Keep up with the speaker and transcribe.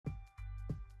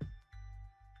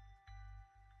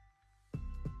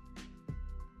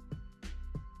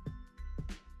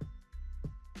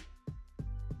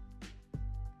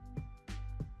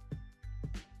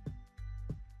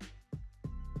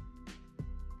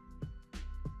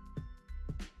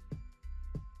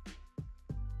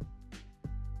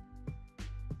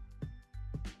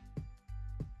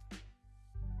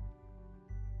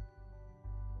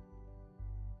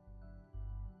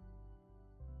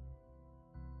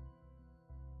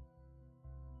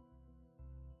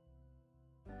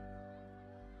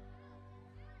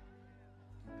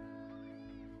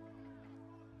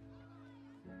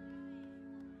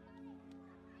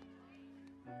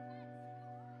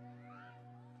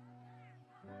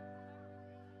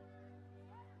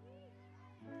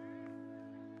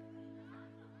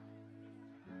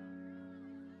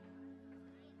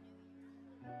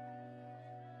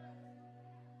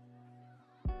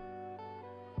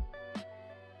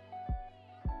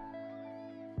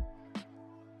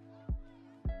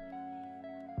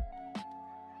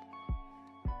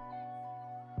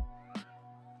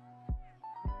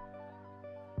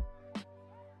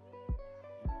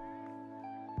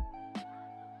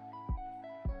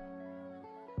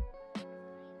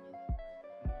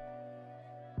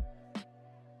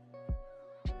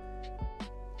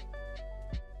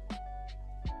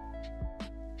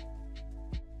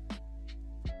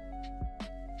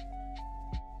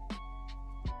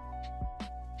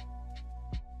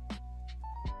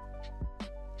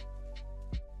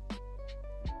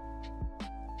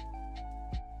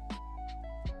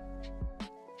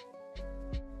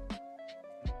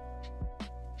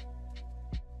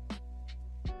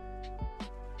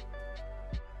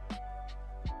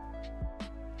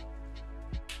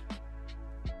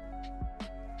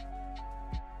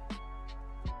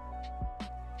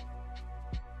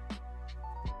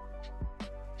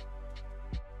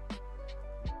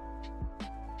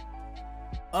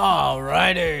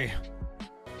Alrighty.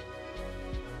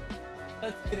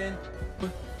 Let's get in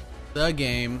the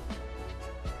game.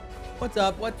 What's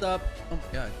up? What's up? Oh my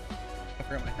god. I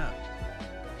forgot my hat.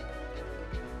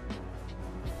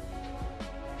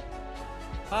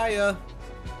 Hiya.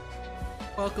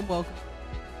 Welcome, welcome.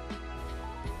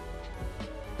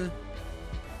 Here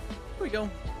we go.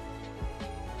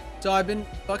 So I've been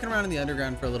fucking around in the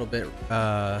underground for a little bit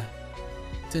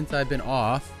since I've been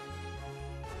off.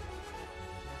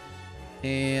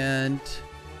 And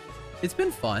it's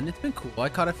been fun. It's been cool. I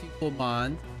caught a few cool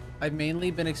mons. I've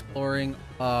mainly been exploring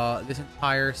this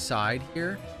entire side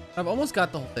here. I've almost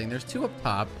got the whole thing. There's two up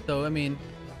top. So I mean,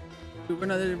 we're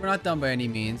not done by any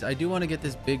means. I do want to get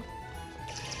this big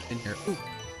in here. Ooh,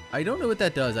 I don't know what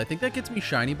that does. I think that gets me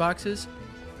shiny boxes.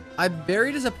 I'm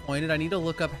very disappointed. I need to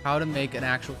look up how to make an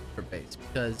actual base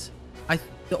because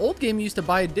the old game used to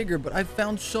buy a digger, but I've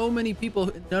found so many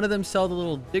people, none of them sell the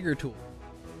little digger tool.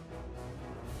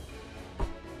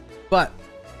 But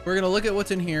we're going to look at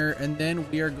what's in here, and then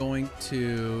we are going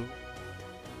to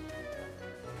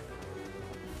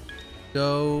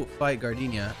go fight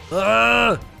Gardenia.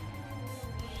 Ugh!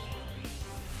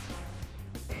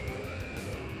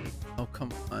 Oh,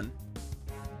 come on.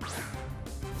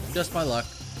 Just my luck.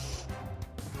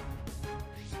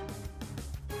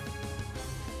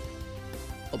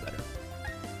 A little better.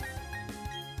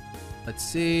 Let's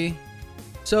see.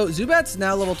 So Zubat's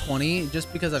now level 20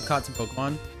 just because I've caught some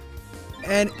Pokemon.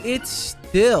 And it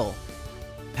still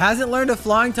hasn't learned a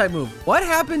flying type move. What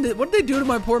happened? What did they do to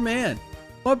my poor man?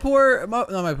 Not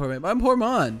my poor man. My poor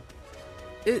Mon.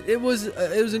 It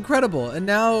was incredible, and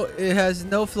now it has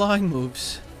no flying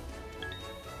moves.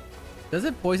 Does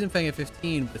it Poison Fang at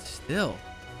 15? But still,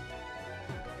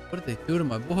 what did they do to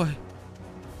my boy?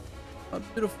 Oh,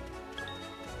 beautiful.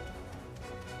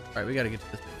 All right, we gotta get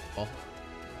to this ball.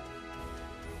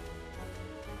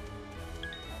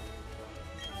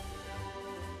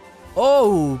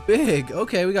 Oh, big.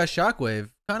 Okay, we got Shockwave.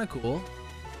 Kind of cool.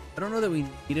 I don't know that we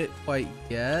need it quite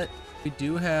yet. We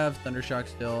do have Thundershock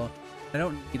still. I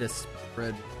don't need a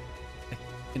spread. I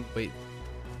can wait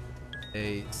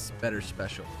a better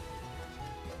special.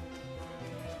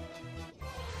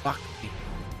 Fuck me.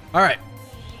 All right.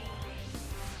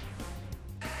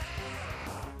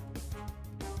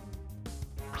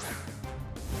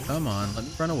 Come on, let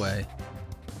me run away.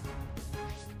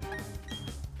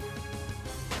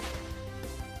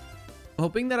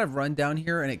 Hoping that I've run down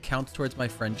here and it counts towards my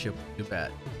friendship with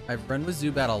Zubat. I've run with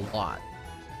Zubat a lot.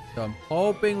 So I'm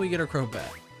hoping we get a Crobat.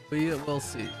 We will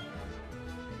see.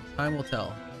 Time will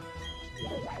tell.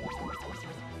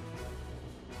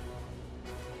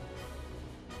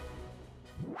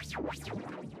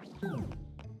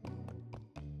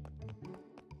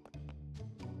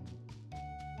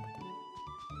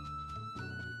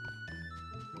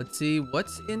 Let's see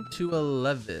what's into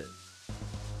 11.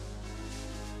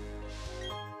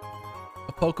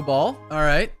 Pokeball. All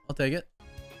right, I'll take it.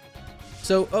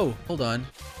 So, oh, hold on.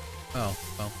 Oh,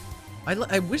 well.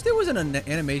 I wish there was an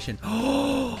animation.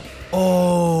 Oh,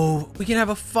 we can have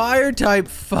a fire type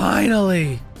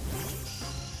finally.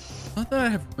 Not that I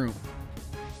have room.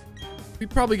 We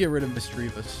probably get rid of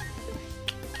Misdreavus.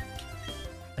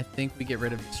 I think we get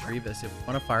rid of Misdreavus. If we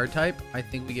want a fire type, I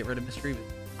think we get rid of Misdreavus.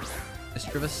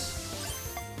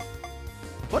 Misdreavus.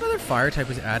 What other fire type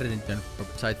was added in Gen 4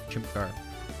 besides Chimchar?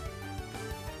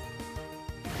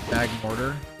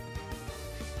 Magmortar.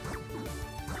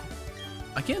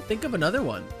 I can't think of another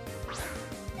one.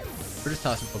 We're just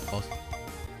tossing Pokeballs.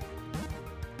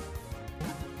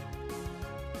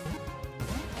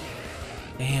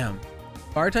 Damn.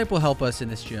 Fire type will help us in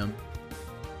this gym.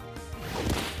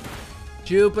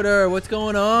 Jupiter, what's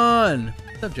going on?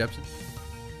 What's up, Jepson?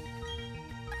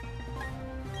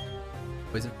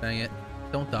 Poison Fang it.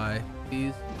 Don't die,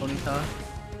 please, Ponyta.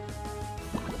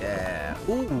 Yeah.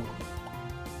 Ooh.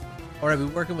 All right, we're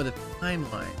working with a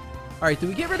timeline. All right, do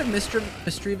we get rid of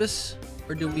Misdreavus,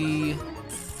 or do we?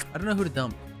 I don't know who to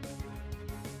dump.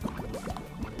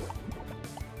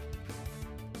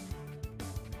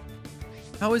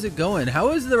 How is it going? How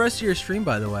is the rest of your stream,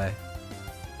 by the way?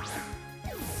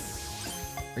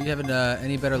 Are you having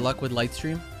any better luck with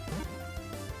Lightstream?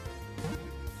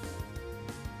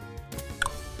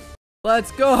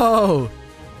 Let's go!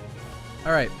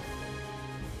 All right.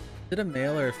 Is it a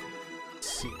male or? Let's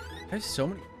see. I have so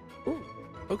many. Ooh,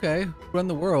 okay. Run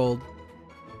the world.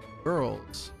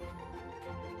 Girls.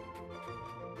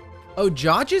 Oh,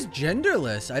 Jotch is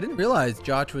genderless. I didn't realize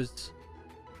Jotch was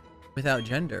without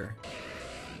gender.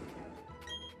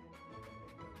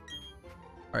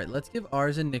 All right, let's give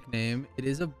ours a nickname. It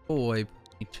is a boy,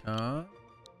 Ponyta.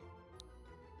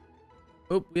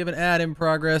 Oh, we have an ad in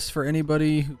progress for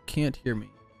anybody who can't hear me.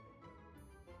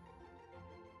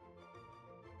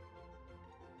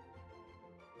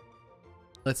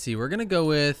 Let's see. We're going to go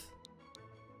with...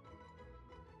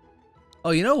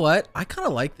 Oh, you know what? I kind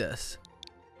of like this.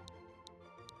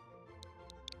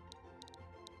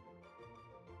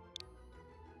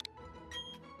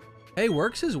 Hey,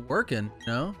 Works is working.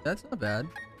 No, that's not bad.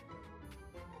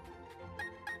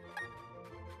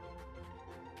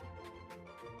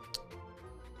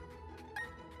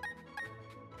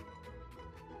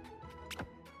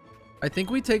 I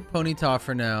think we take Ponyta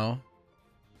for now.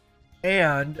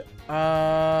 And,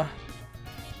 I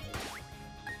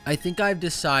think I've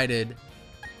decided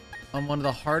on one of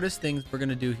the hardest things we're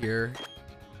gonna do here,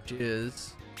 which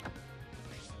is...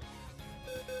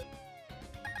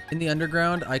 In the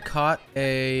underground, I caught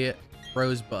a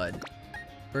Rosebud.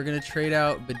 We're gonna trade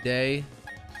out Bidet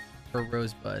for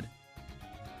Rosebud.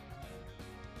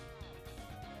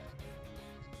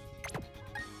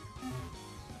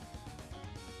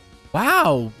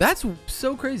 Wow, that's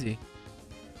so crazy.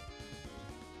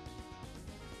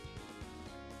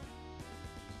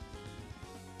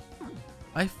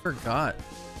 I forgot.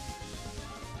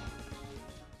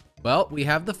 Well, we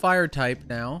have the fire type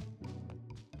now.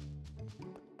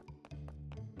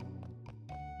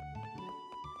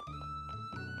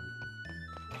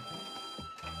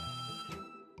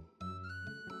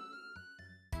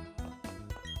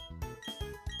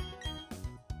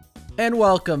 And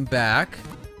welcome back.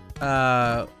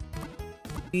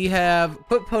 We have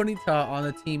put Ponyta on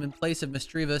the team in place of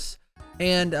Misdreavus.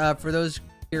 And for those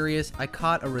curious, I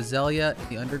caught a Roselia in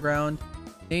the underground,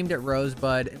 named it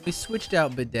Rosebud, and we switched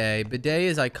out Bidet. Bidet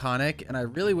is iconic, and I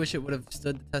really wish it would have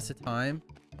stood the test of time.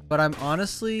 But I'm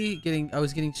honestly I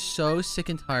was getting so sick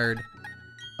and tired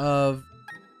of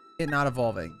it not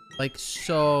evolving. Like,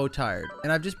 so tired.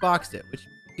 And I've just boxed it, which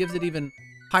gives it even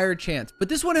higher chance. But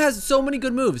this one has so many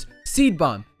good moves. Seed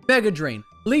Bomb, Mega Drain,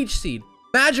 Leech Seed,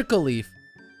 Magical Leaf.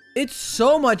 It's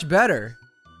so much better.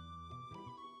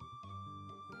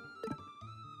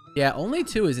 Yeah, only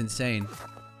 2 is insane.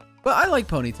 But I like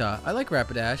Ponyta. I like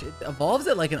Rapidash. It evolves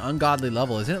at like an ungodly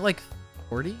level. Isn't it like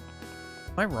 40? Am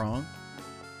I wrong?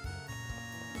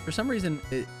 For some reason,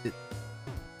 it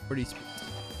 40 speeds.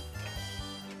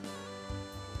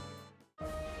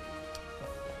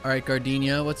 Alright,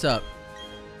 Gardenia, what's up?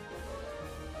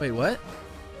 Wait, what?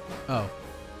 Oh.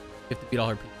 You have to beat all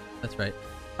her people. That's right.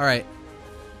 Alright.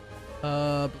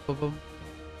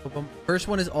 First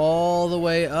one is all the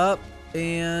way up.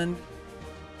 And...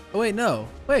 Oh, wait, no.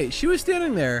 Wait, she was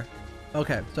standing there.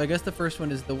 Okay, so I guess the first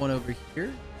one is the one over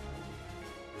here.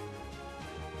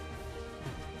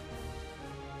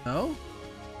 No?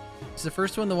 Is the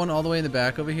first one the one all the way in the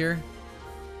back over here?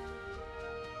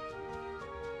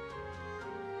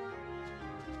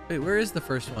 Wait, where is the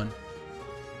first one?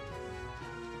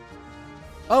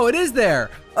 Oh, it is there.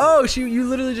 Oh, you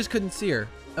literally just couldn't see her.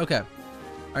 Okay. All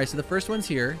right, so the first one's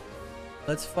here.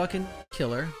 Let's fucking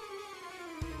kill her.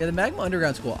 Yeah, the Magma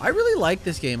Underground's cool. I really like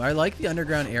this game. I like the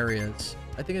underground areas.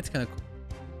 I think it's kind of cool.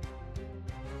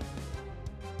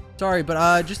 Sorry,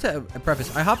 but just to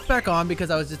preface, I hopped back on because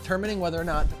I was determining whether or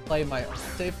not to play my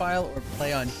save file or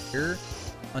play on here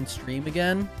on stream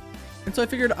again. And so I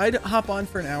figured I'd hop on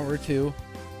for an hour or two.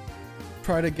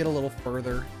 Try to get a little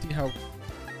further. See how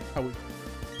we...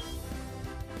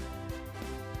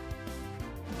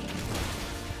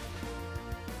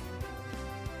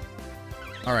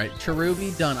 All right,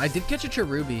 Cherubi done. I did catch a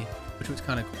Cherubi, which was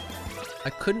kind of cool.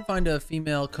 I couldn't find a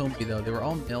female Combi though. They were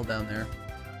all male down there,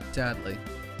 sadly.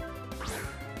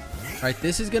 All right,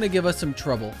 this is gonna give us some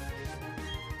trouble.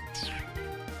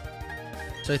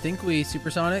 So I think we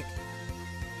Supersonic.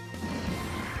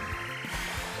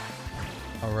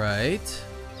 All right.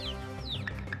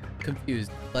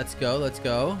 Confused. Let's go. Let's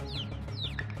go.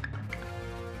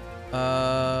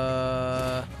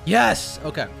 Yes.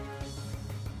 Okay.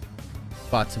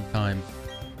 Bought some time.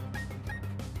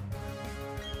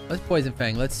 Let's Poison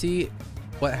Fang. Let's see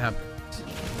what happens.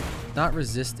 Not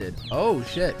resisted. Oh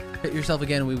shit. Hit yourself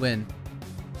again and we win.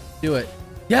 Do it.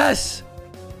 Yes!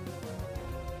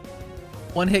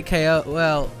 One hit KO.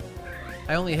 Well,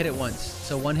 I only hit it once,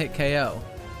 so one hit KO.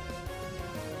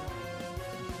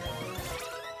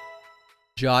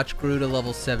 Jotch grew to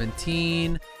level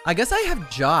 17. I guess I have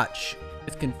Jotch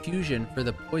with Confusion for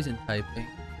the poison typing.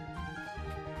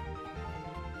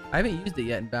 I haven't used it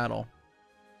yet in battle.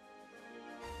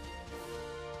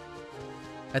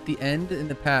 At the end in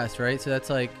the past, right? So that's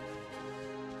like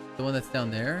the one that's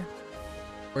down there?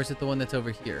 Or is it the one that's over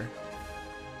here?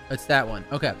 It's that one.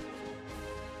 Okay.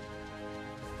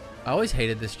 I always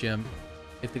hated this gym.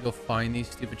 You have to go find these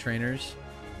stupid trainers.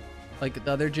 Like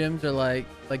the other gyms are like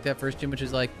that first gym, which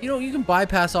is like, you know, you can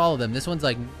bypass all of them. This one's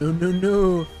like, no, no,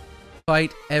 no.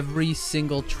 Fight every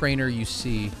single trainer you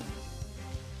see.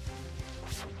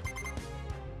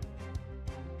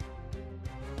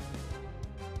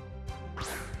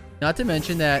 Not to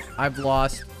mention that I've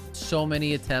lost so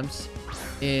many attempts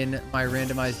in my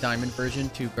randomized diamond version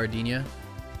to Gardenia.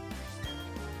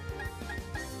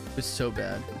 It was so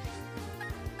bad.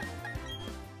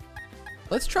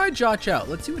 Let's try Joch out.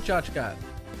 Let's see what Joch got.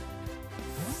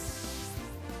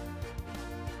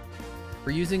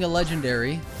 We're using a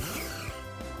legendary.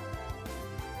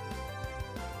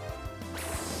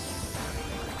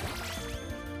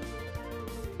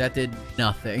 That did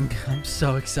nothing. I'm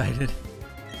so excited.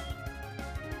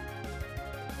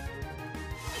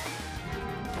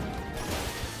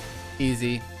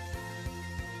 Easy.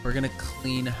 We're gonna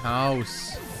clean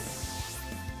house.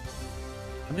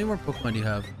 How many more Pokemon do you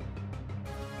have?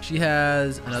 She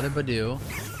has another Badoo.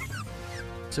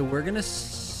 So we're gonna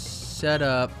set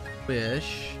up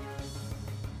Wish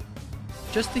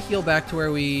just to heal back to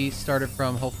where we started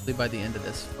from, hopefully by the end of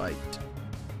this fight.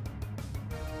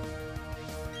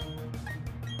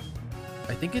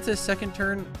 I think it's a second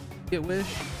turn get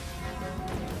Wish.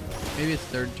 Maybe it's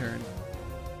third turn.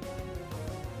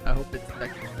 I hope it's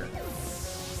second turn.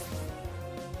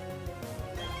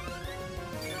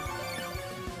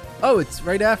 Oh, it's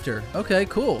right after. Okay,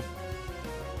 cool.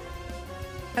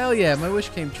 Hell yeah, my wish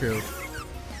came true.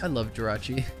 I love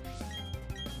Jirachi.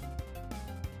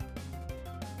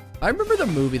 I remember the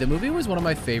movie. The movie was one of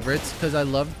my favorites because I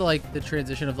loved like the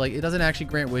transition of like, it doesn't actually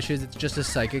grant wishes. It's just a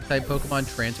psychic type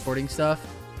Pokemon transporting stuff.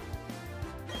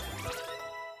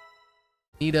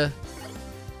 Nita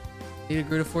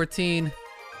grew to 14.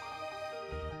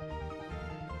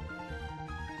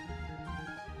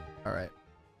 All right.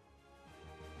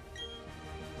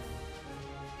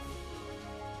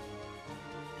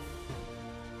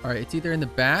 All right, it's either in the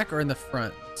back or in the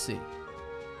front. Let's see.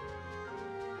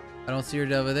 I don't see her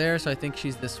over there, so I think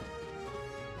she's this one.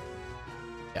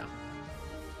 Yeah.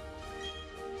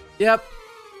 Yep.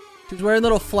 She's wearing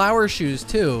little flower shoes,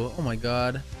 too. Oh, my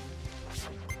God.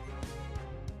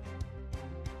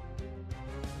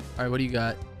 All right, what do you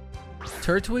got?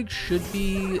 Turtwig should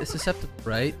be susceptible,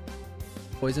 right?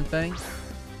 Poison Fang.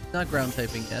 Not ground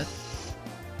typing yet.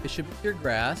 It should be pure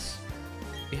grass.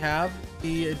 We have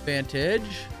the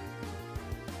advantage.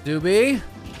 Zuby.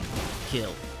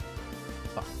 Kill.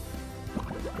 Fuck.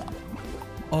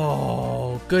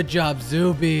 Oh, good job,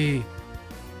 Zuby.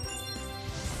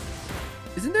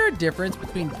 Isn't there a difference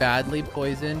between badly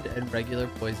poisoned and regular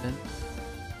poison?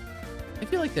 I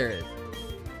feel like there is.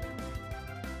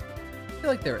 I feel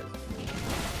like there is.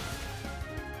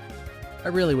 I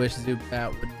really wish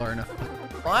Zubat would learn a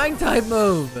flying type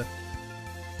move.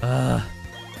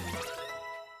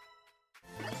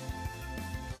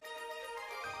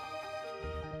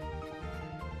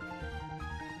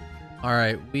 All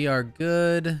right, we are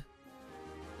good.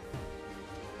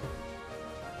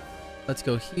 Let's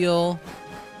go heal.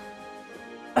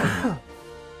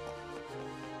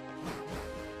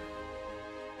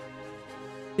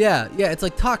 Yeah, it's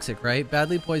like toxic, right?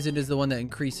 Badly poisoned is the one that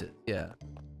increases. Yeah.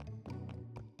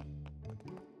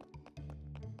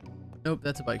 Nope,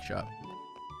 that's a bike shop.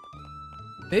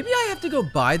 Maybe I have to go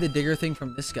buy the digger thing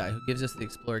from this guy who gives us the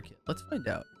explorer kit. Let's find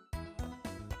out.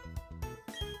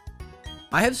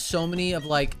 I have so many of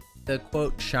like the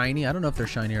quote shiny. I don't know if they're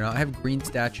shiny or not. I have green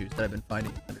statues that I've been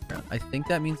finding underground. I think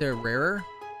that means they're rarer.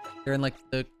 They're in like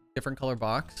the different color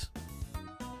box.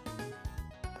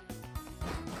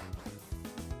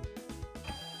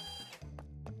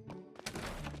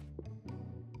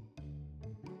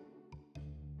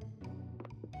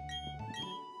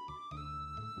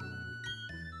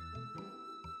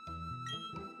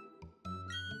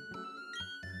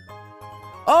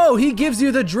 Oh, he gives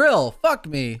you the drill. Fuck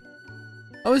me.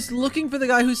 I was looking for the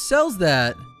guy who sells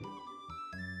that.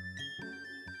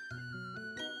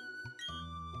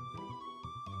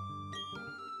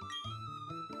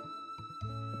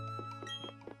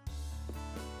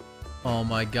 Oh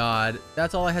my God.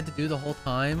 That's all I had to do the whole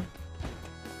time.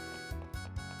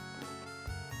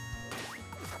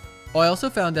 Oh, I also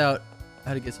found out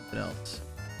how to get something else.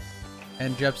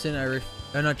 And Jepson,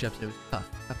 no, not Jepson, it was tough.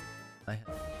 I had.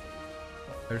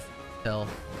 I refuse to tell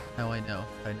how I know.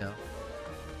 I know.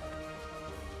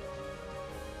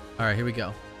 All right, here we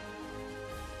go.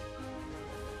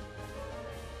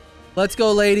 Let's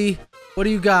go, lady. What do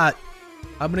you got?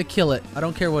 I'm gonna kill it. I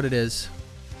don't care what it is.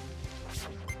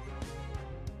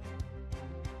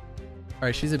 All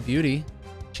right, she's a beauty.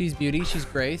 She's beauty. She's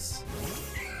Grace.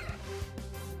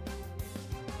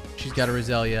 She's got a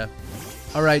Roselia.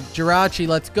 All right, Jirachi,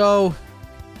 let's go.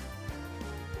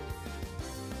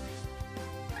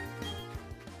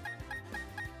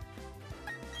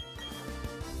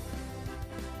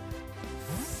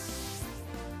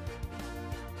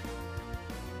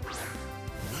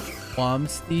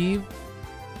 Womsteve?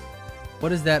 What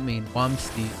does that mean?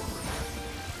 Womsteve.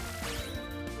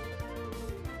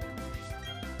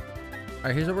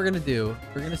 Alright, here's what we're gonna do.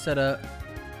 We're gonna set up...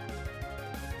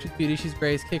 She's beauty, she's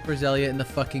grace, kick Roselia in the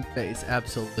fucking face.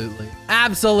 Absolutely.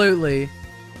 Absolutely!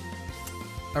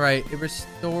 Alright, it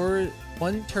restores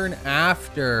 1 turn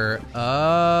after.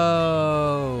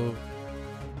 Oh.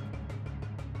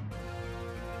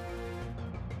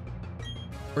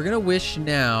 We're gonna wish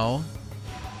now.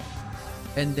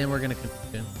 And then we're gonna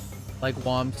confusion. Like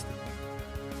Womps.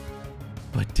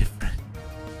 But different.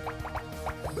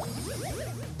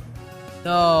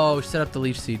 No, set up the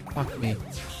leech seed. Fuck me.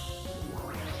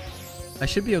 I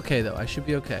should be okay though. I should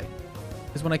be okay.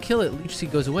 Because when I kill it, leech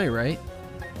seed goes away, right?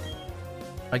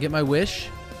 I get my wish.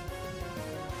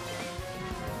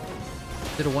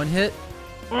 Did a 1 hit?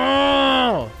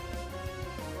 Oh!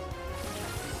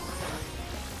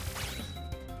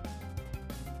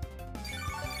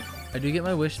 I do get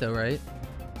my wish though, right?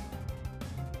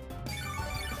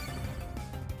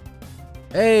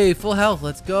 Hey, full health.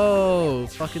 Let's go.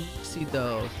 Fucking seed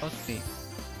though. Fuck me.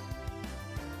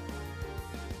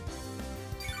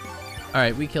 All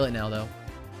right, we kill it now though.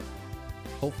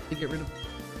 Hopefully get rid of.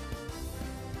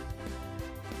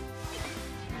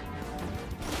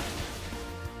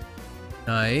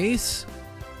 Nice.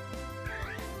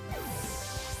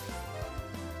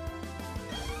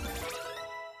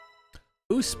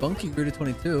 Ooh, Spunky grew to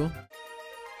 22.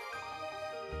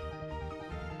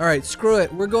 All right, screw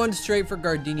it. We're going straight for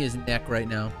Gardenia's neck right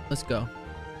now. Let's go.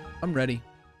 I'm ready.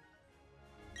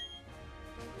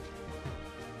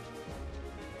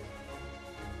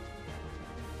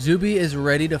 Zuby is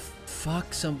ready to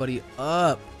fuck somebody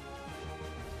up.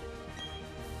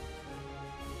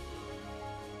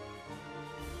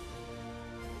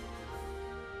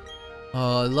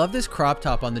 Oh, I love this crop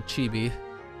top on the chibi.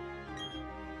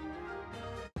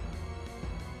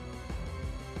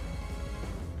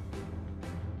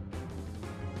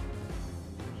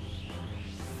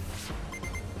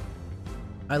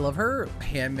 I love her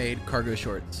handmade cargo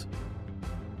shorts.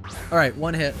 All right,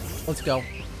 1 hit. Let's go.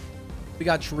 We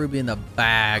got Cherubi in the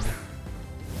bag.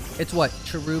 It's what?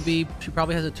 Cherubi, she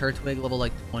probably has a Turtwig level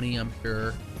like 20, I'm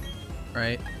sure.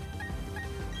 Right?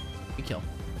 We kill.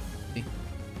 See?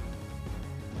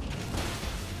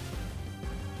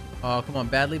 Oh, come on.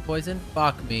 Badly poisoned?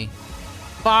 Fuck me.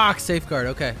 Fuck! Safeguard.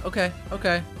 Okay. Okay.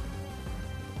 Okay.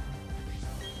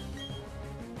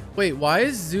 Wait, why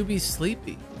is Zuby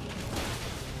sleepy?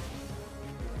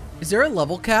 Is there a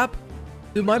level cap?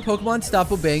 Do my Pokemon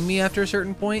stop obeying me after a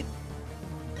certain point?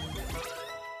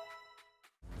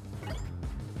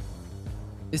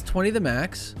 Is 20 the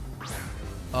max?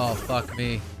 Oh, fuck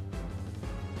me.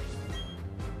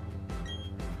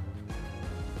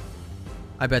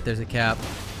 I bet there's a cap.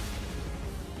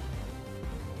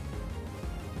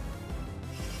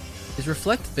 Is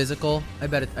Reflect physical? I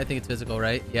think it's physical,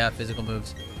 right? Yeah, physical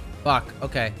moves. Fuck.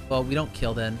 Okay. Well, we don't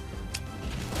kill then.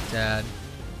 Sad.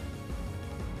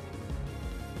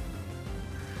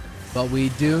 But we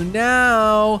do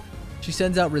now. She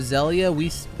sends out Roselia. We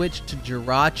switch to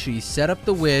Jirachi. Set up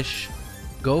the wish.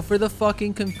 Go for the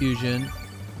fucking confusion.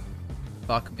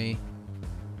 Fuck me.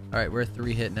 Alright, we're a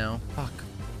 3 hit now. Fuck.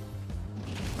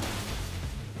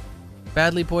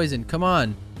 Badly poisoned. Come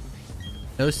on.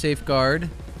 No safeguard.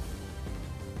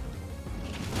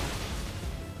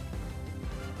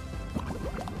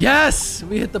 Yes!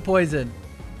 We hit the poison.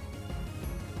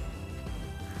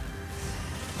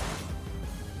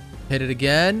 Hit it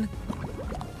again.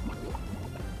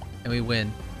 And we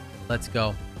win. Let's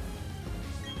go.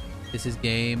 This is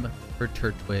game for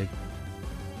Turtwig.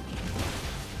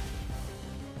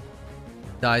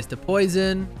 Dies to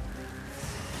poison.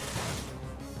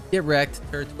 Get wrecked,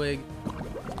 Turtwig.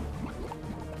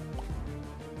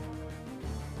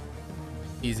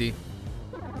 Easy.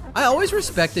 I always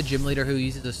respect the gym leader who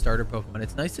uses a starter Pokemon.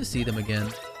 It's nice to see them again.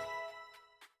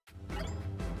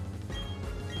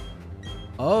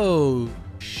 Oh,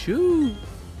 shoot.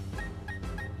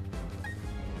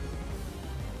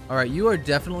 All right, you are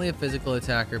definitely a physical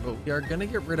attacker, but we are going to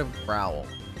get rid of Growl.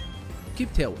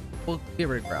 Keep Tailwind. We'll get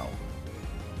rid of Growl.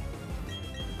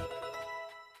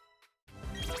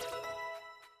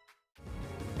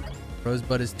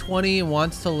 Rosebud is 20 and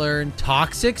wants to learn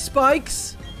Toxic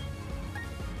Spikes?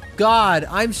 God,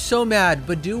 I'm so mad.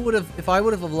 Badu would have, if I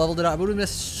would have leveled it up, I would have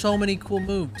missed so many cool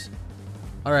moves.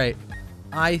 All right,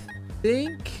 I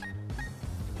think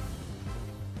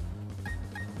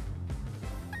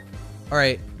All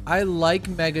right. I like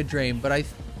Mega Drain, but I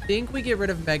think we get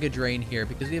rid of Mega Drain here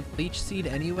because we have Leech Seed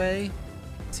anyway.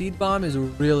 Seed Bomb is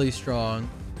really strong.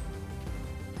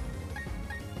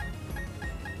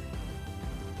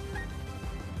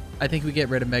 I think we get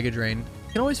rid of Mega Drain.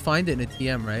 You can always find it in a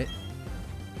TM, right?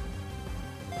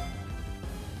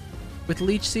 With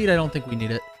Leech Seed, I don't think we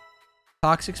need it.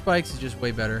 Toxic Spikes is just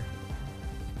way better.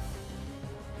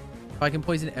 If I can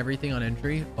poison everything on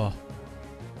entry, oh,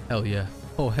 hell yeah.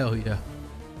 Oh, hell yeah.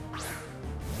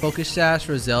 Focus Sash,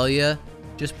 Roselia,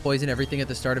 just poison everything at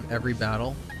the start of every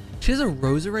battle. She has a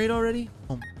Roserade already?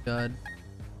 Oh my god.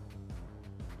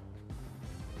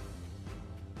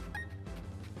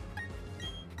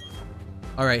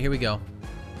 All right, here we go.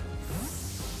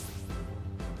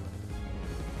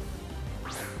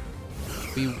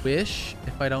 We wish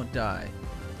if I don't die.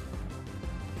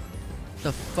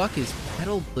 The fuck is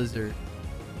Petal Blizzard?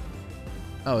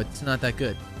 Oh, it's not that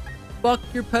good. Fuck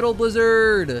your Petal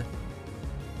Blizzard!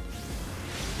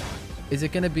 Is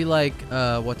it gonna be like,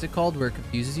 what's it called, where it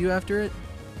confuses you after it?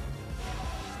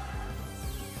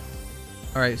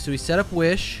 Alright, so we set up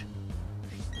Wish.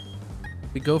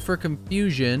 We go for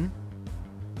Confusion.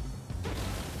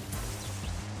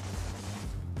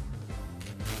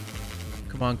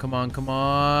 Come on, come on, come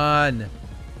on!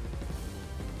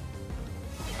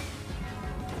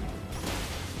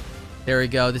 There we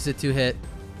go, this is a 2-hit.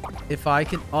 If I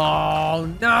can... Oh,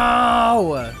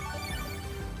 no!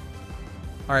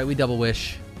 Alright, we double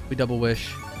wish. We double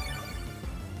wish.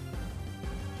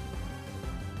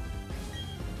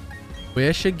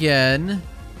 Wish again.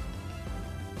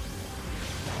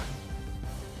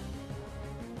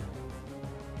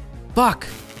 Fuck!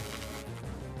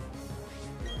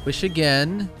 Wish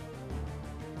again.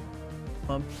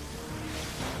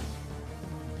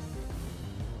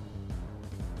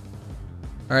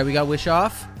 Alright, we got wish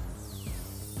off.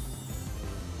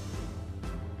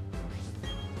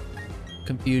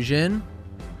 Confusion.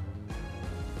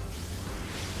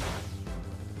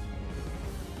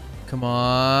 Come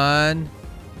on.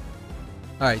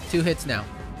 Alright, 2 hits now.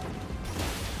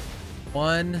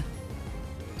 1.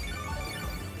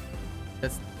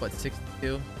 That's what,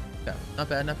 62? Yeah, not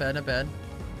bad, not bad, not bad.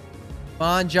 Come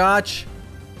on, Joch.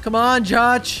 Come on,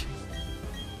 Joch.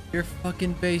 You're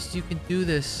fucking based. You can do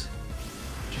this.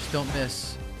 Just don't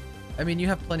miss. I mean, you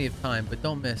have plenty of time, but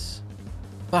don't miss.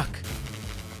 Fuck.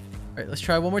 Alright, let's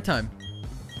try one more time.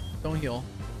 Don't heal.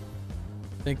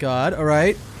 Thank God.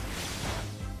 Alright.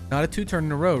 Not a 2-turn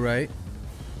in a row, right?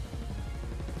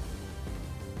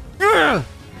 Ugh!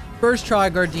 First try,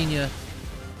 Gardenia.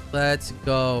 Let's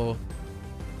go.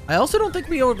 I also don't think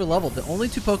we over-leveled. The only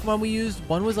 2 Pokemon we used,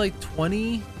 one was like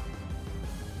 20.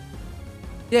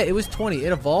 Yeah, it was 20.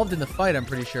 It evolved in the fight, I'm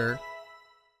pretty sure.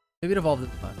 Maybe it evolved in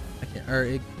the class. I can't, or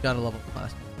it got a level in the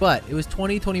class. But it was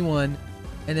 20, 21,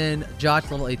 and then Joch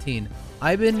level 18.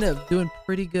 I've been doing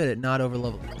pretty good at not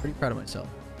over-leveling. Pretty proud of myself.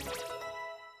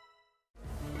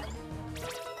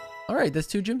 Alright, that's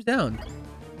 2 gyms down.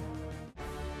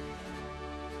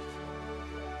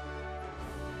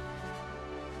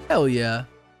 Hell yeah.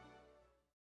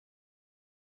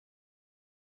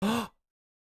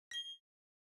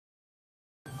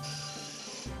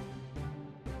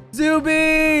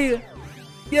 Zuby!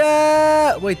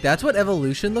 Yeah! Wait, that's what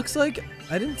evolution looks like?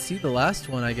 I didn't see the last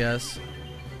one, I guess.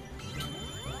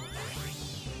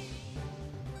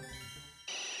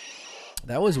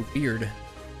 That was weird.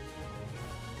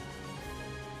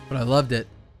 But I loved it.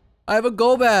 I have a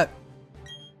Golbat!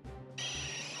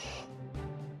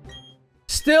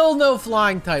 Still no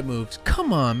flying type moves.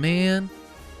 Come on, man.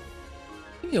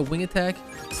 Give me a wing attack.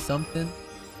 Something.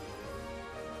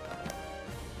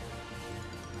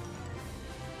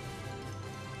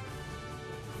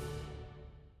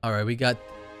 Alright, we got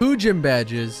 2 gym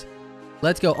badges.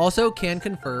 Let's go. Also, can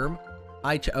confirm.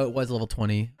 Oh, it was level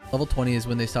 20. Level 20 is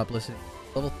when they stopped listening.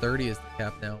 Level 30 is the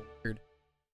cap now. Weird.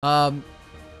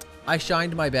 I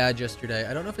shined my badge yesterday.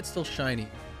 I don't know if it's still shiny.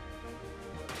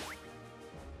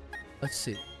 Let's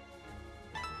see.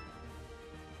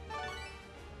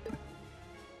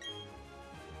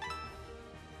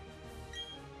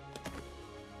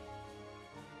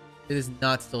 It is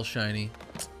not still shiny.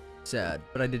 Sad,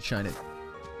 but I did shine it.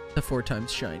 The 4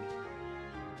 times shiny.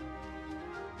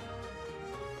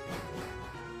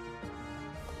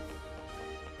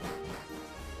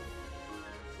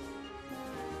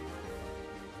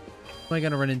 What am I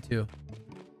gonna run into?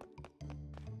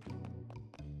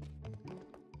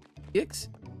 EX?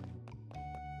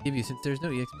 Give you, since there's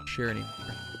no EX share anymore.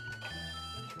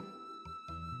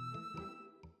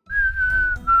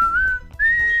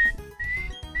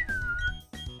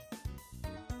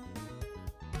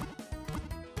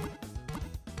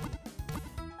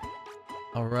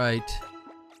 All right.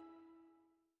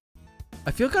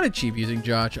 I feel kind of cheap using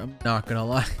Josh. I'm not gonna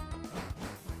lie.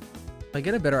 If I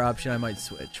get a better option, I might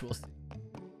switch. We'll see.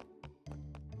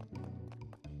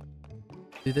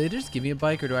 Did they just give me a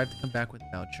bike, or do I have to come back with a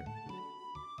voucher?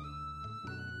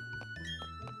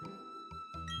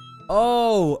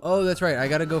 Oh, that's right. I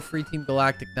gotta go free Team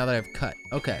Galactic now that I've cut.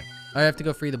 Okay. I have to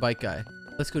go free the bike guy.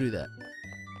 Let's go do that.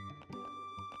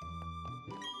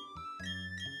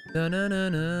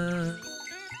 Da-na-na-na.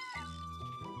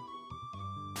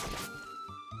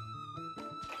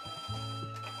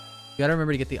 You gotta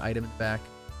remember to get the item back.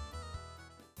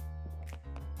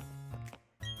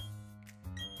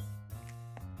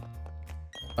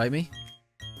 Fight me.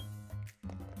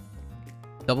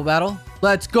 Double battle?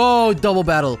 Let's go! Double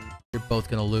battle! You're both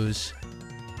gonna lose.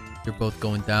 You're both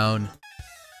going down.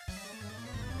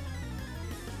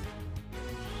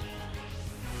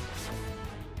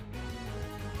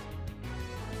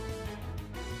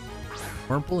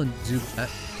 Purple and Zubat.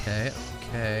 Okay,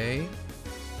 okay.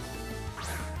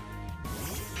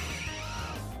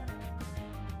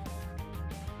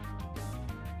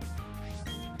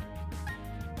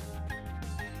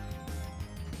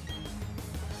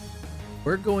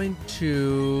 We're going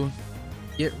to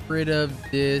get rid of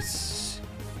this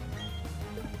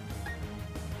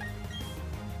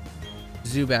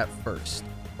Zubat first,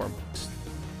 foremost.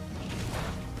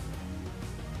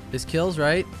 This kills,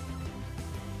 right?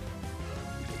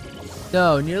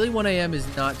 No, nearly 1 a.m. is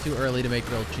not too early to make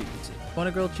grilled cheese. If you want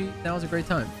a grilled cheese? Now is a great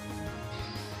time.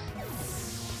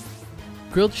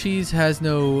 Grilled cheese has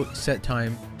no set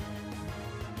time.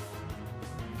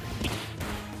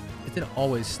 It's an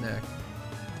always snack.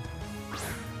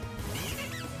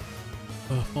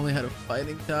 Oh, if only I had a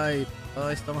fighting type. Oh,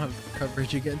 I still don't have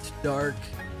coverage against Dark.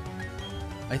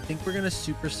 I think we're gonna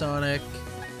Supersonic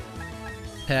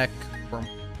Peck.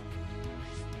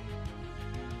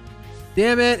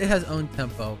 Damn it! It has own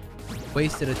tempo.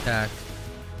 Wasted attack.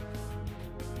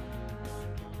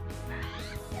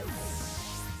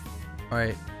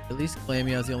 Alright, at least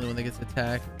Glameow's the only one that gets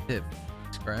attacked. Hit.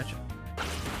 Scratch.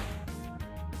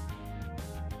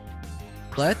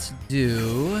 Let's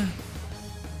do...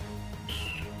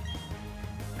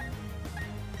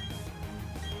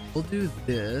 We'll do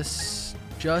this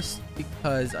just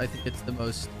because I think it's the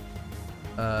most,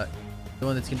 the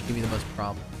one that's going to give me the most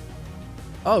problem.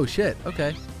 Oh, shit.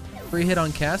 Okay. Free hit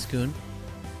on Cascoon.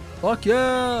 Fuck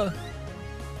yeah!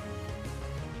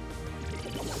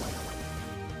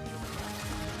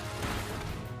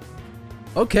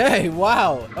 Okay,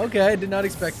 wow. Okay, I did not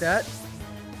expect that.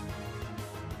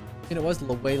 I mean, it was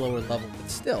way lower level, but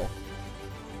still.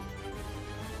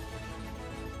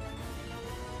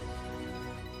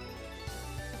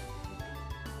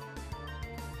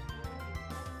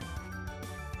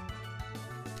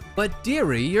 But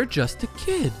dearie, you're just a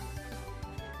kid.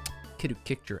 Kid who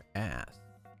kicked your ass.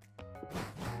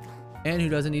 And who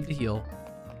doesn't need to heal.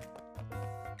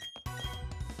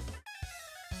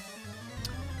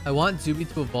 I want Zuby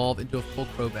to evolve into a full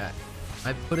Crobat.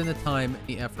 I've put in the time and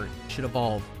the effort. It should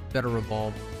evolve. Better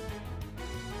evolve.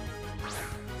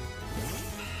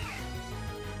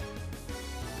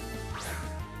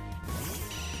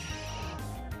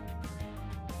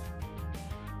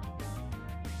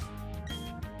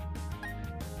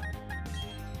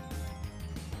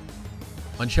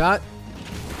 One shot.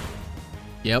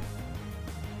 Yep.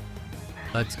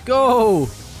 Let's go.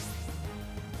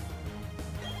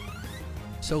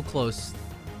 So close.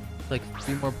 Like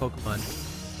 3 more Pokemon.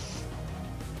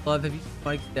 Love, have you seen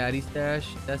Mike's Daddy Stash?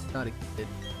 That's not a kid.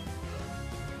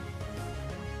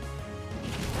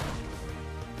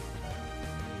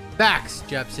 Facts,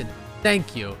 Jepson.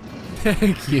 Thank you.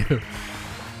 Thank you.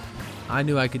 I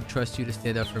knew I could trust you to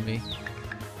stand up for me.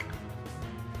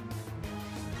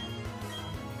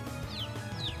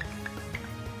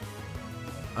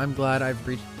 I'm glad I've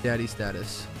reached daddy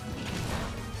status.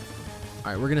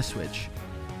 Alright, we're gonna switch.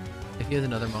 If he has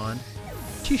another Mon.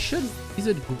 He shouldn't. He's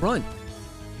a grunt.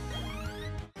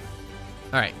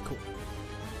 Alright, cool.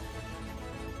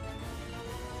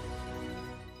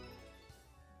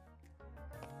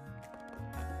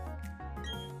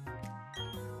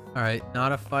 Alright,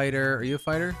 not a fighter. Are you a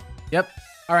fighter? Yep.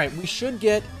 Alright, we should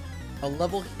get a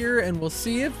level here, and we'll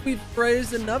see if we've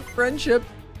raised enough friendship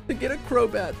to get a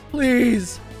Crobat.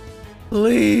 Please.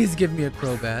 Please give me a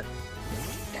Crobat.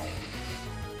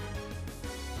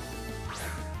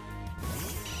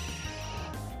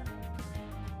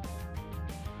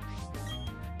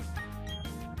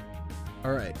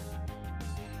 Alright.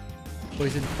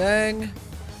 Poison Fang.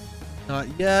 Not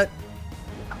yet.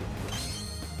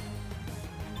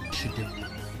 Should do.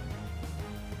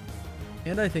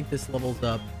 And I think this levels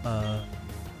up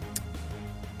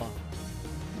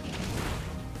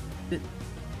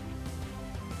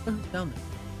Oh, down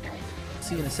there.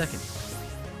 See you in a second.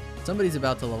 Somebody's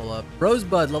about to level up.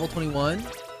 Rosebud, level 21.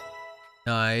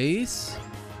 Nice.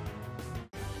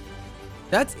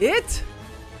 That's it?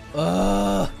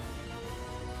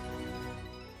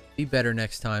 Be better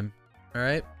next time. All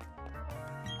right.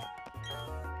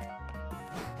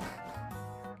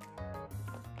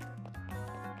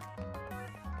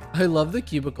 I love the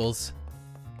cubicles.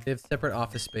 They have separate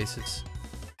office spaces.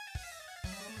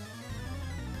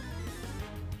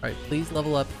 All right, please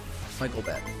level up my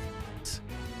Golbat.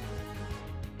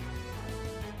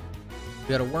 We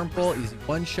got a Wurmple, easy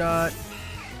one shot.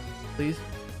 Please.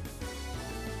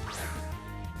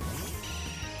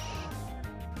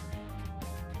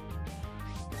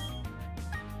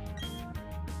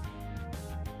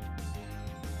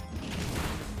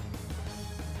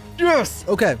 Yes!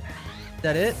 Okay. Is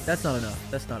that it? That's not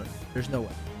enough. That's not enough. There's no way.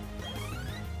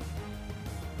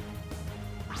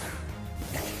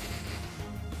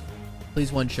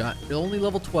 Please one shot. We're only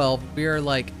level 12. We are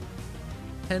like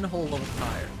 10 whole levels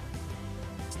higher.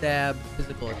 Stab,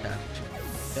 physical attack.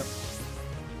 Yep.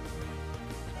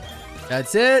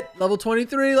 That's it. Level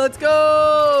 23. Let's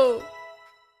go.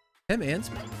 Him and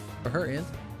Smith. Or her and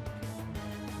Smith.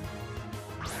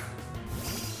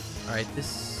 Alright,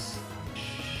 this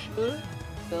should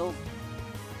help.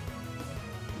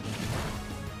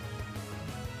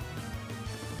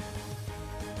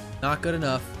 Not good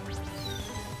enough.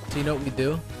 So you know what we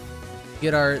do?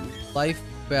 Get our life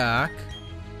back.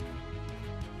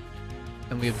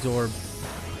 And we absorb.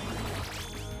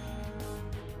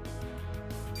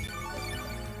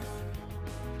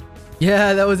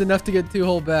 Yeah, that was enough to get 2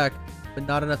 whole back. But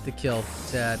not enough to kill.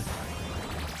 Sad.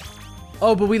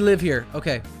 Oh, but we live here.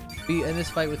 Okay. We end this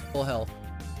fight with full health.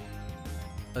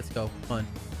 Let's go. Come on.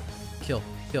 Kill.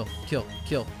 Kill. Kill.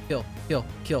 Kill. Kill. Kill.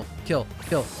 Kill. Kill.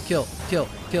 Kill. Kill. Kill.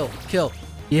 Kill. Kill.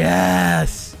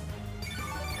 Yes!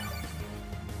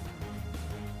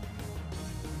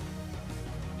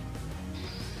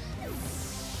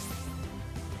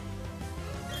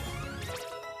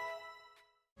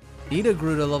 Nita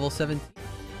grew to level 17.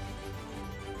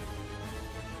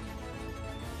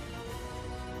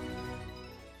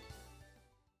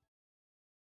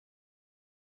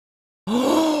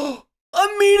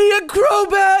 Immediate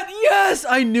Crobat! Yes!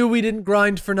 I knew we didn't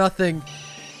grind for nothing.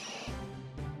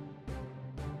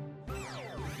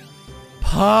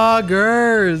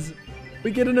 Poggers!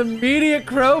 We get an immediate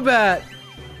Crobat!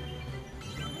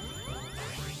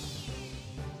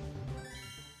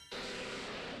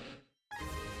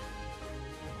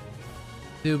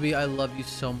 Doobie, I love you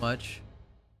so much.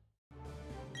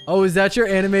 Oh, is that your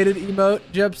animated emote,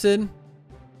 Jepson?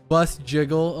 Bus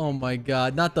jiggle? Oh my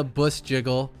god. Not the bus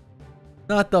jiggle.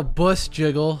 Not the bus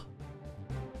jiggle.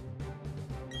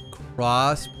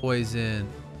 Cross poison.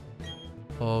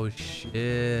 Oh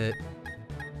shit.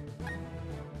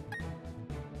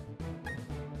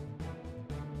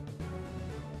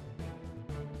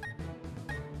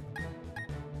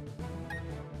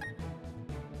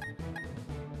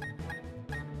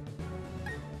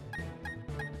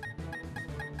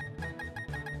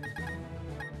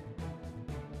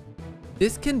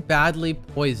 This can badly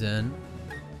poison,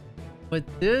 but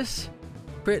this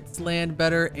crits land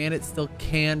better and it still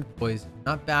can poison,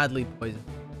 not badly poison.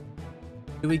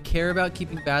 Do we care about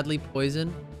keeping badly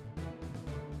poison?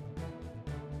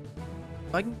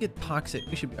 If I can get toxic,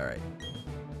 we should be alright.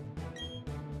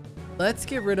 Let's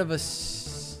get rid of a...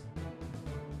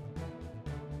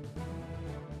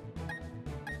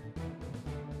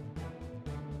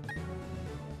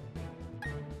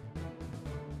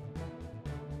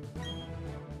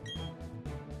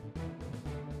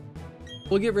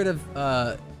 We'll get rid of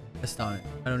Astonish.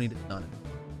 I don't need Astonish.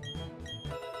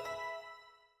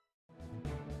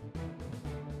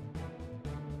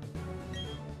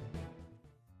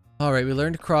 All right, we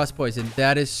learned cross poison.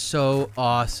 That is so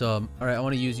awesome. All right, I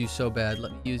want to use you so bad.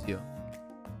 Let me use you.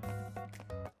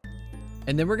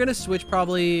 And then we're gonna switch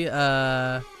probably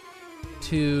to.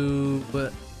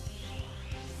 I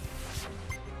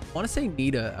want to say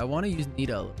Nita. I want to use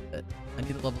Nita a little bit. I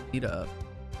need to level Nita up.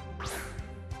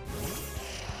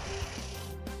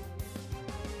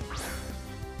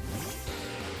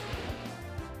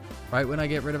 Right when I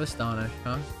get rid of Astonish,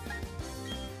 huh?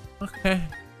 Okay.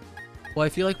 Well, I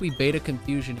feel like we beta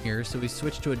confusion here, so we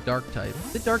switch to a dark type.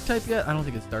 Is it dark type yet? I don't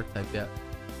think it's dark type yet.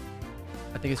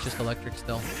 I think it's just electric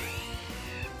still.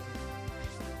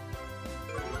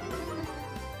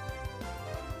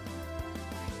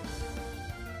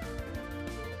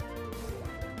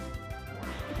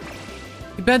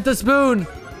 He bent the spoon!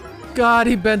 God,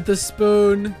 he bent the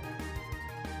spoon.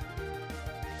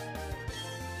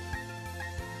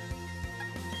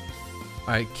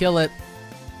 Alright, kill it.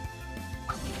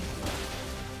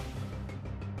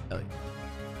 Hell yeah.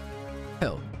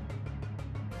 Hell.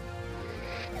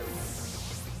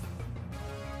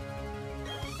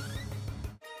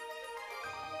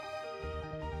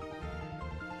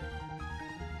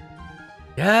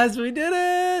 Yes, we did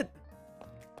it!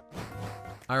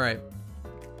 Alright.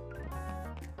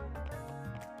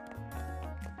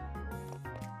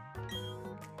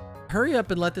 Hurry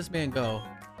up and let this man go.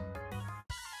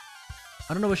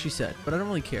 I don't know what she said, but I don't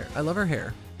really care. I love her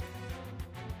hair.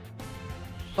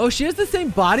 Oh, she has the same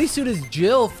bodysuit as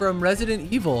Jill from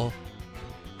Resident Evil.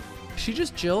 Is she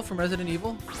just Jill from Resident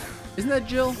Evil? Isn't that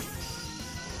Jill?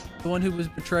 The one who was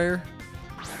betrayer?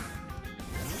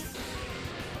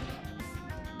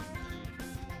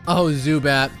 Oh,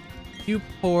 Zubat. You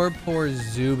poor, poor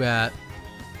Zubat.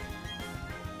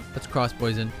 Let's cross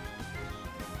poison.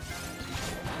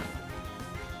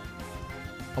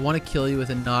 I want to kill you with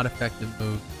a not effective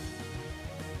move.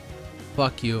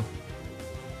 Fuck you.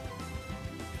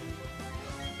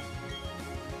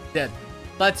 Dead.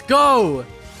 Let's go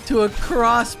to a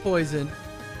cross poison.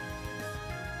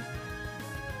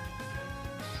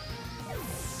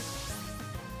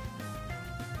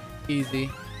 Easy.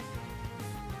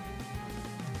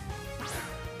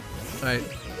 Alright.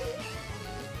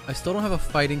 I still don't have a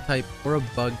fighting type or a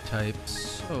bug type,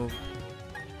 so...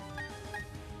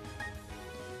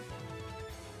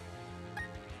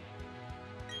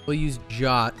 we'll use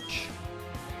Jotch.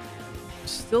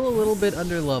 Still a little bit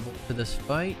under level for this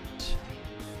fight.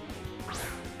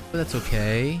 But that's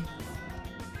okay.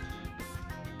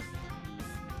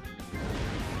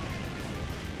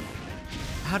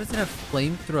 How does it have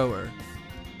flamethrower?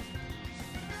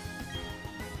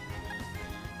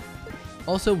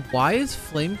 Also, why is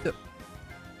flamethrower...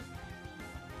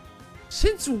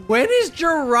 Since when is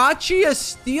Jirachi a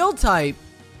steel type?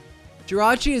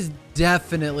 Jirachi is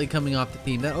definitely coming off the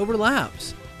team. That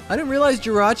overlaps. I didn't realize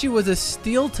Jirachi was a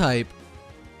steel type.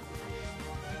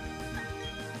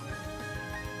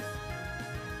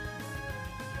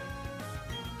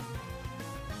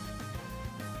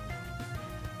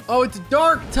 Oh, it's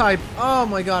dark type. Oh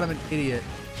my god, I'm an idiot.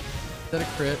 Is that a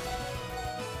crit?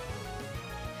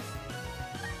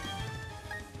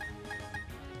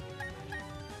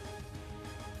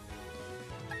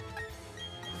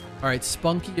 Alright,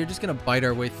 Spunky, you're just gonna bite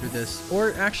our way through this.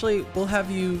 Or actually, we'll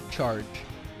have you charge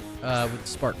with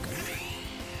Spark.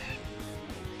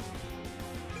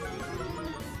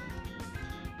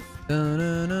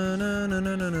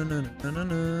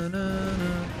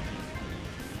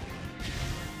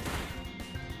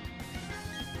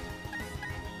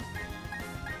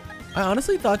 I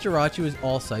honestly thought Jirachi was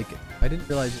all Psychic. I didn't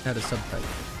realize it had a subtype.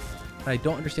 And I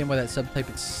don't understand why that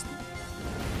subtype is...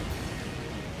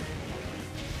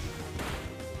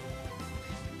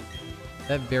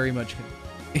 That very much can...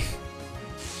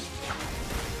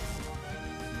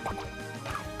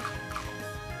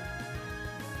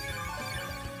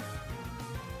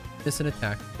 Miss an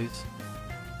attack, please.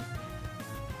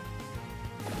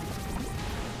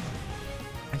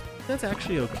 I think that's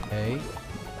actually okay.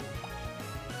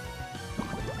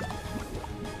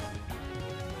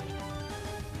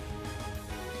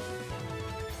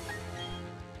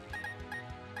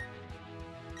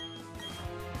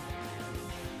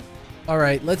 All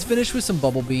right, let's finish with some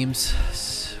bubble beams.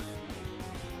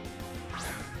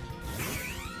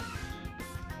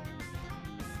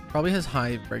 Probably has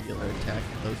high regular attack,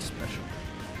 low special.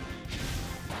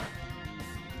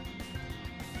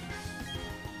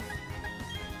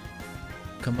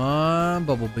 Come on,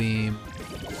 bubble beam.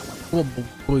 Bubble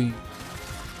beam.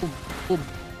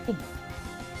 All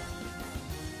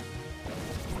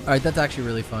right, that's actually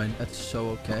really fine. That's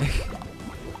so okay.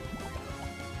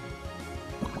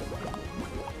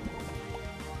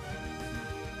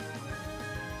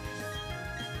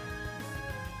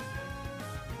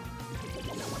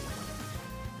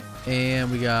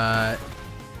 And we got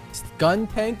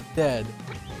Skuntank dead.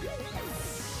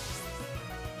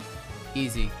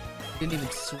 Easy. Didn't even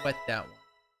sweat that one.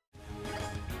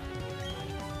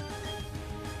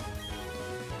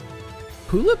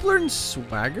 Pulip learned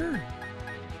Swagger?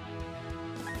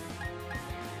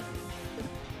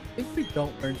 I think we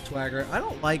don't learn Swagger. I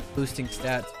don't like boosting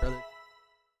stats, brother.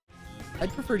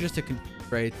 I'd prefer just a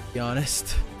Confray, to be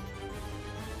honest.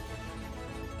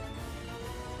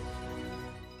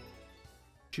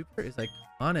 Jupiter is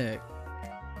iconic.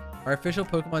 Our official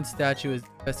Pokemon statue is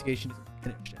investigation is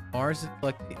finished. Mars is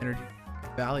collecting the energy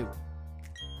from Valley World.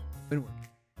 Windward.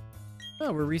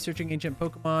 Oh, we're researching ancient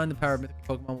Pokemon. The power of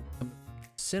mythical Pokemon will become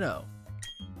Sinnoh.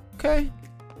 Okay.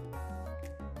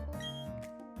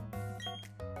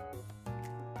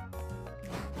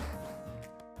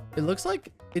 It looks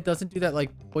like it doesn't do that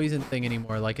like poison thing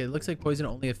anymore. Like it looks like poison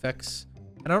only affects.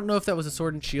 And I don't know if that was a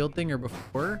sword and shield thing or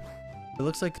before. It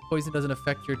looks like poison doesn't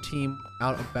affect your team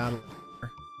out of battle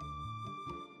anymore.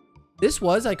 This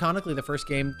was iconically the first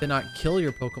game to not kill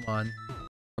your Pokemon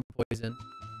from poison.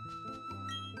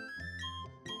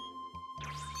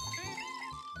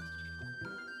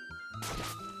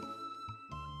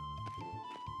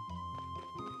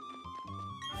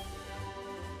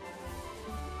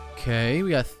 Okay, we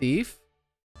got Thief.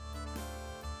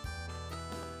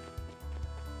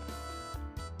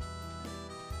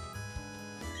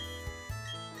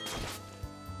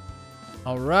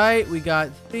 All right, we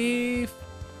got Thief.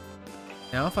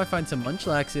 Now if I find some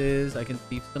Munchlaxes, I can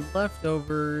thief some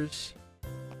leftovers.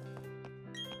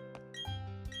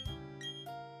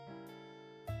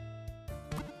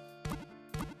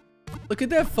 Look at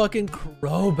that fucking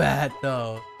Crobat,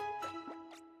 though.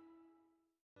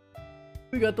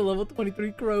 We got the level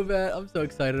 23 Crobat. I'm so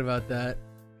excited about that.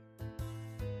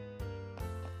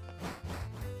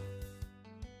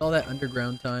 All that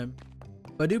underground time.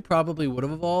 Badu probably would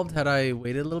have evolved had I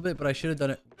waited a little bit, but I should have done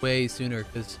it way sooner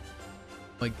because,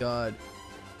 oh my god.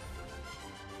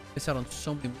 I missed out on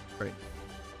so many moves right now.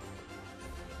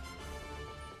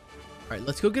 Alright,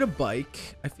 let's go get a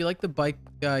bike. I feel like the bike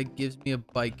guy gives me a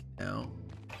bike now,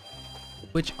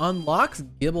 which unlocks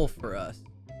Gible for us.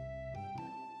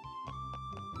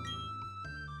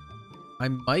 I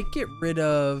might get rid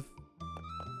of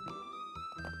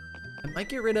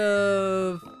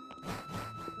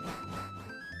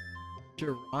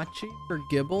Jirachi for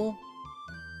Gible.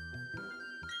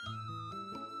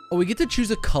 Oh, we get to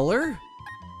choose a color?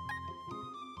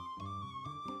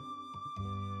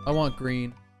 I want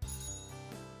green.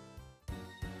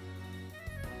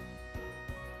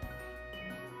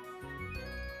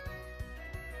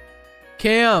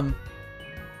 Cam.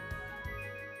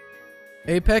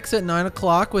 Apex at 9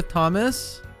 o'clock with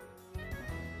Thomas.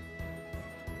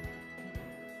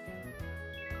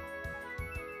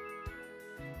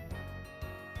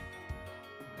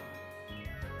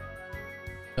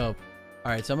 So,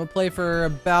 alright, so I'm gonna play for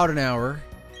about an hour.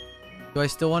 Do I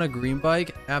still want a green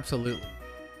bike? Absolutely.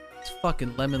 It's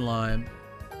fucking lemon lime.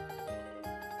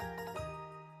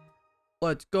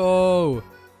 Let's go.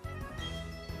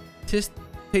 Taste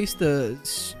the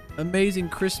amazing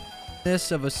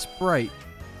crispness of a Sprite.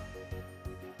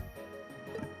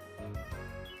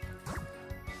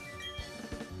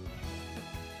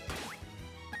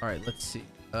 All right, let's see.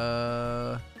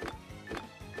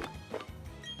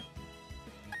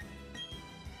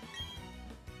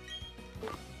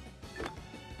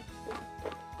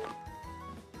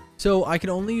 So I can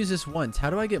only use this once.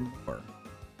 How do I get more?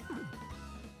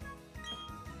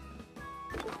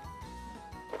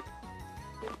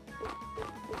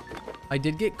 I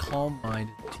did get Calm Mind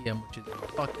TM, which is a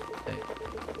fucking thing.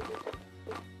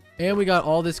 And we got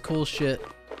all this cool shit.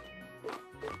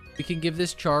 We can give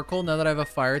this Charcoal. Now that I have a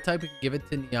fire type, we can give it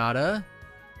to Nyata.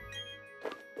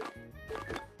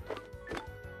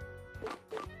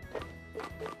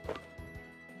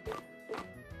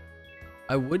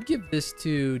 I would give this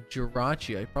to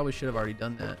Jirachi. I probably should have already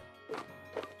done that.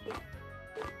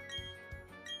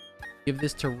 Give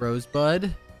this to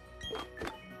Rosebud.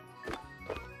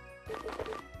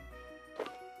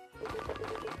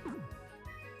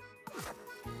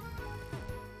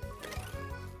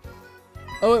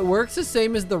 Oh, it works the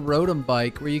same as the Rotom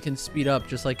bike, where you can speed up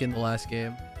just like in the last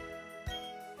game.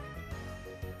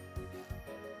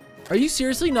 Are you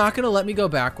seriously not going to let me go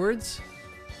backwards?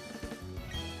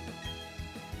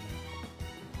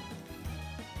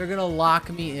 They're going to lock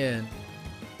me in.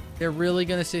 They're really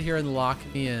going to sit here and lock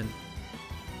me in.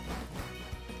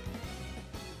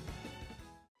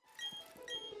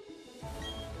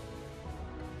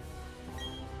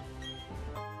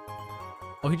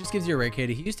 Oh, he just gives you a rare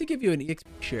candy. He used to give you an EXP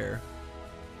share.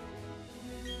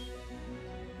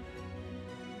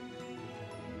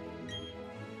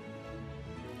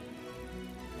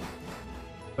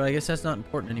 But I guess that's not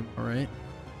important anymore, right?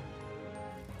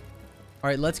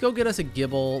 Alright, let's go get us a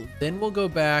Gible. Then we'll go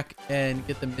back and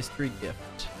get the mystery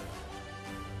gift.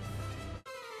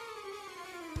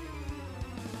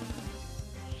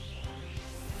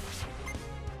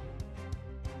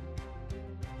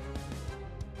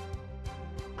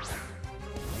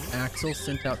 Axel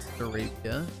sent out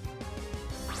Staravia.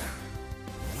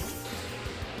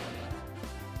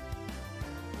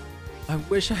 I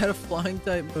wish I had a flying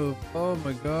type move. Oh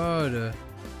my god.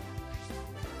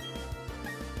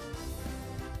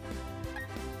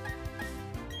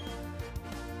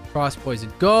 Cross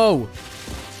poison. Go!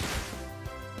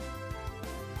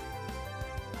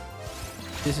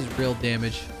 This is real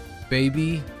damage,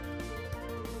 baby.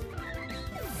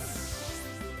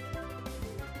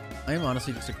 I am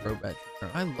honestly just a Crobat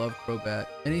trainer. I love Crobat.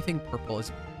 Anything purple is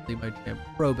my jam.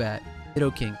 Crobat,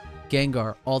 Nidoking,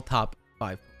 Gengar, all top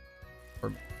 5 for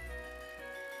me.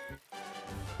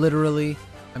 Literally,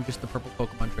 I'm just the purple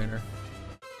Pokemon trainer.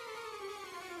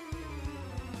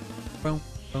 Boom,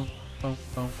 boom, boom,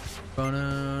 boom,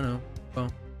 banana, boom,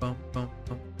 boom, boom,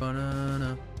 boom,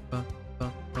 banana, boom,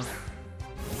 boom, boom.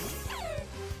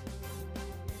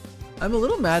 I'm a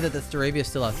little mad that the Staravia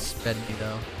still outsped me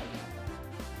though.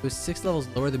 It was 6 levels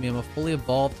lower than me. I'm a fully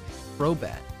evolved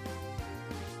Crobat.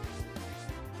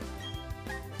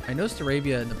 I know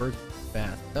Staravia and the birds were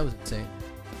fast. That was insane.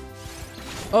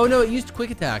 Oh no, it used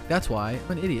Quick Attack. That's why.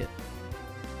 I'm an idiot.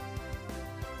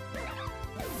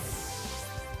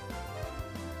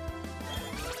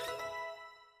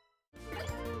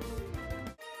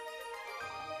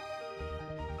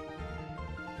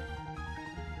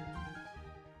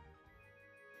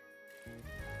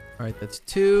 All right, that's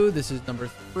 2. This is number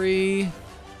 3.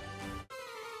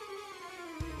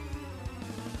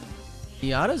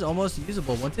 Miata's almost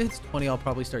usable. Once it hits 20, I'll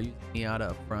probably start using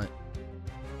Miata up front.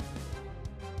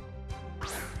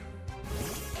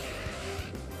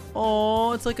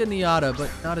 Oh, it's like a Miata, but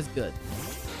not as good.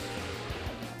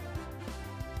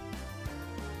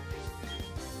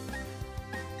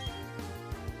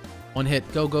 One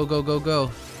hit. Go, go, go, go,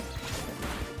 go.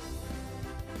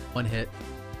 One hit.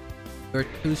 You're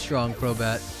too strong,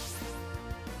 Crobat.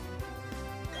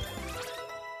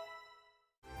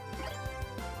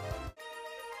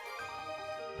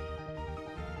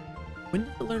 When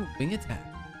did it learn Wing Attack?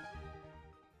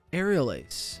 Aerial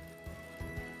Ace.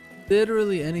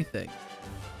 Literally anything.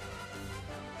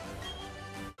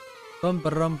 Bum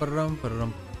ba-rum ba-rum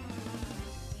ba-rum.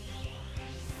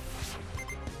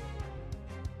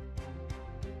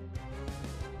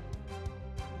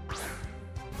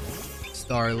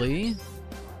 Starly.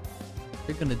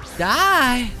 You're gonna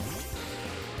die.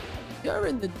 You're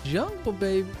in the jungle,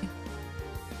 baby.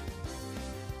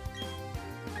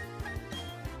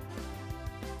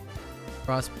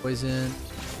 Frost poison.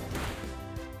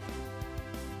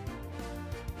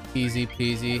 Easy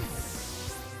peasy.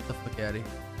 Get the fuck out of here.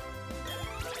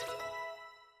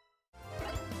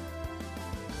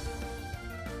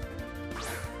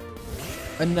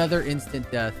 Another instant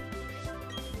death.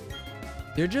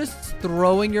 You're just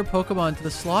throwing your Pokemon to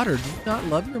the slaughter. Do you not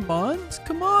love your Mons?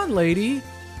 Come on, lady.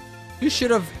 You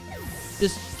should have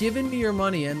just given me your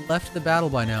money and left the battle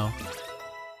by now.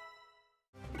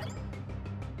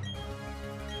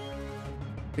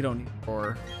 We don't need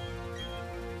more.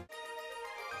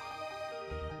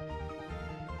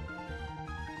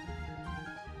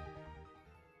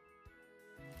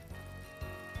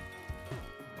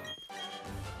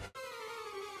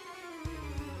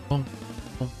 Boom,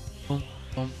 boom, boom,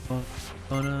 boom, boom,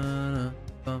 banana,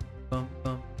 bum, bum,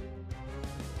 bum.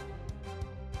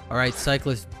 All right,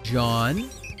 Cyclist John.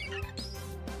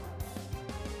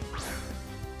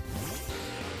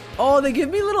 Oh, they give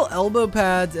me little elbow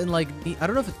pads and like knee, I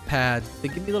don't know if it's pads. But they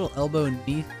give me little elbow and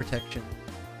knee protection,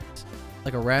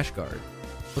 like a rash guard.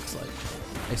 Looks like.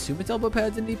 I assume it's elbow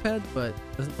pads and knee pads, but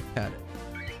it doesn't look padded.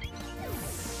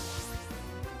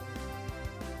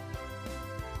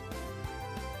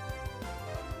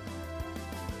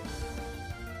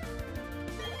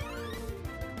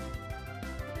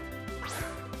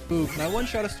 Ooh, can I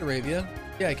one-shot a Staravia?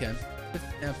 Yeah, I can.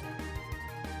 Absolutely.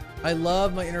 I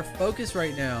love my inner focus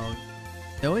right now.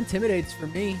 No intimidates for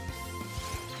me.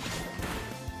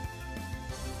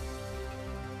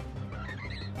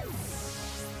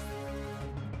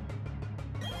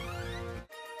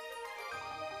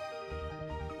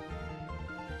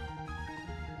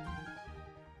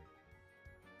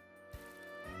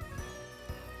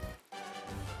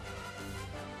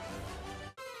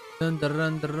 Dun dun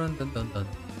dun dun dun dun dun.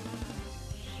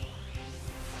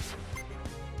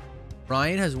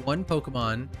 Ryan has 1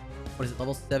 Pokemon. What is it,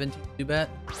 level 17 Zubat?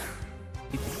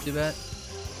 18 Zubat?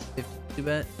 15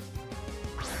 Zubat?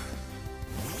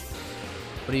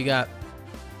 What do you got?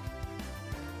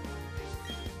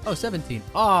 Oh, 17.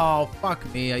 Oh, fuck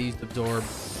me. I used Absorb.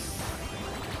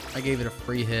 I gave it a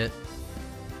free hit.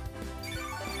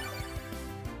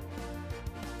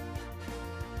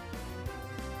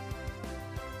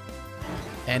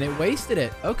 And it wasted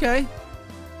it. Okay.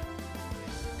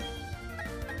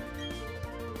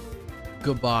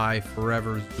 Goodbye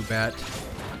forever, Zubat.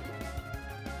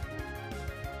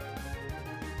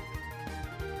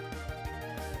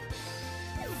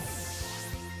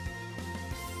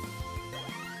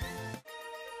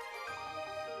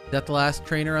 Is that the last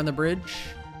trainer on the bridge?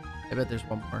 I bet there's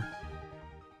one more.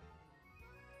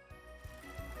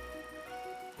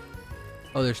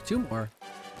 Oh, there's 2 more.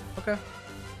 Okay.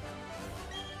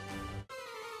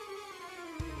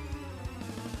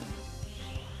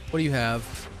 What do you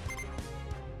have?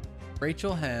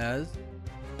 Rachel has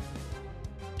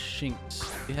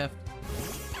Shinx. We have.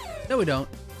 No, we don't.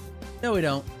 No, we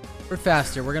don't. We're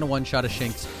faster. We're gonna one-shot a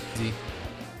Shinx. Easy.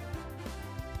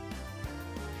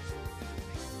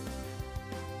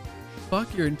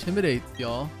 Fuck your intimidates,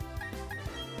 y'all.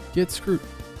 Get screwed.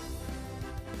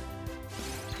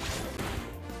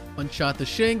 One-shot the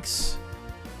Shinx.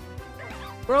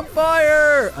 We're on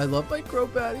fire! I love my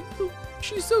Crobatty.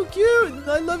 She's so cute.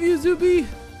 I love you, Zuby.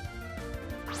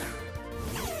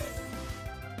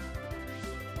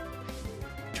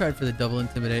 Tried for the double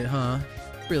intimidate, huh?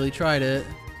 Really tried it.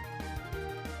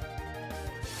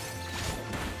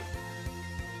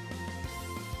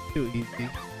 Too easy.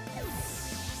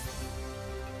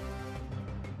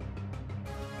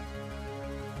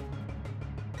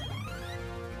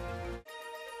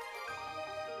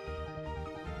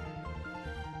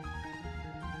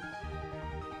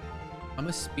 I'm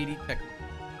a speedy tech.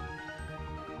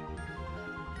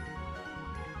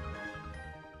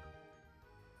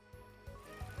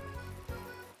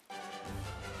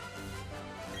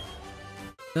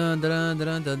 Dun dun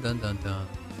dun dun dun dun dun.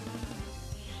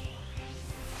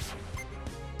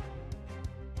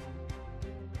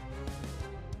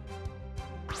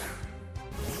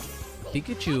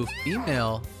 Pikachu,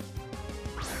 female.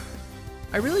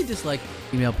 I really dislike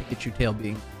female Pikachu tail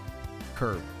being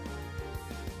curved.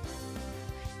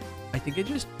 I think it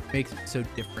just makes it so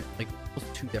different, like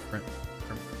almost too different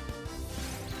from me.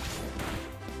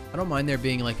 I don't mind there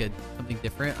being like something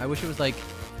different. I wish it was like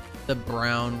the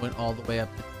brown went all the way up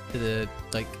to the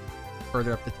like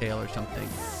further up the tail or something.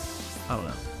 I don't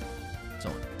know. It's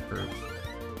only curved.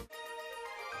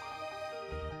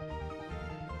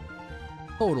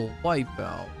 Total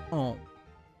wipeout. Oh.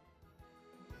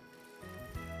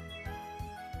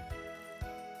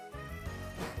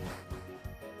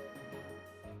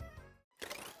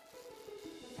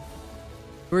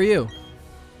 Who are you?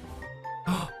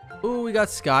 Ooh, we got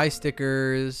sky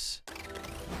stickers.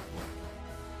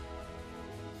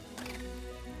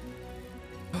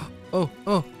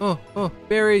 Oh,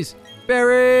 berries.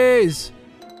 Berries!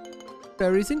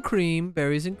 Berries and cream,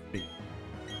 berries and cream.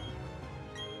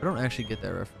 I don't actually get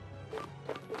that reference.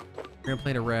 We're gonna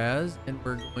play to Raz, and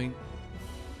we're going...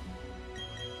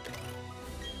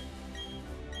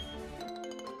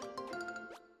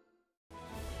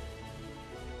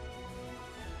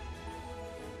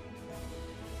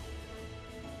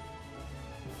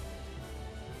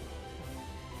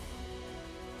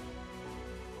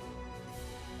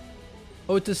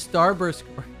 Oh, it's a Starburst.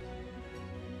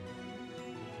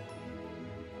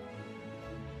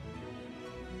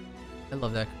 I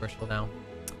love that commercial now.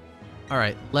 All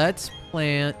right, let's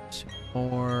plant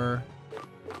more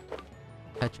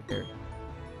Pechaberry.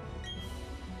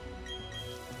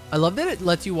 I love that it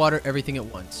lets you water everything at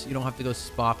once. You don't have to go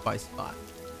spot by spot.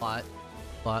 Plot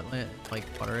land, like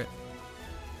water it.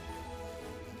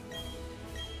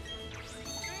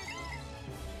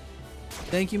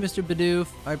 Thank you, Mr. Bidoof.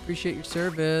 I appreciate your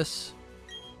service.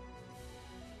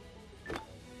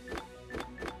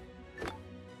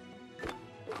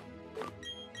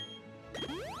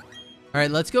 All right,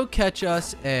 let's go catch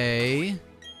us a...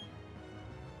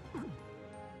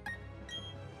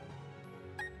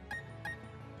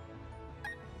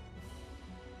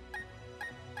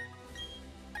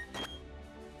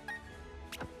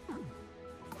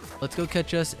 Let's go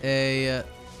catch us a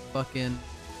fucking...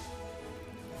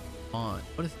 On.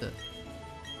 What is this?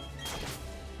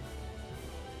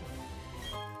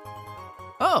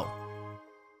 Oh!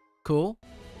 Cool.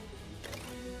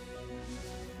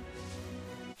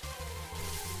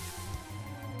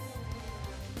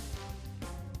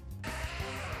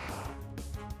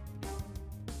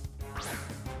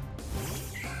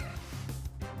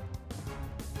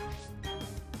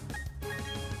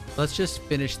 Let's just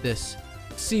finish this.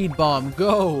 Seed bomb,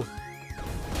 go!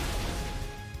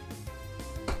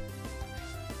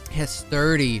 It has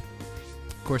 30.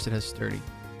 Of course it has 30.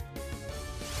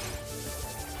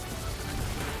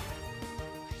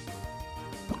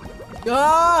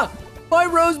 Ah! My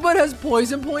Rosebud has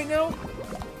poison point now?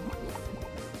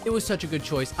 It was such a good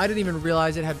choice. I didn't even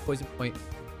realize it had poison point.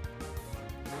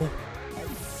 Oh.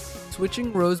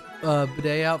 Switching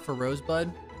Bidet out for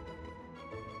Rosebud.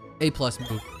 A+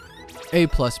 move. A+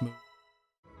 move.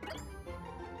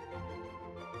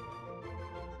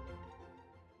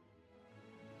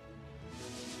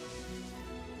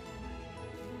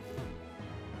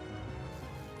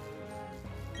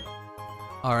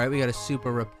 All right, we got a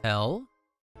Super Repel.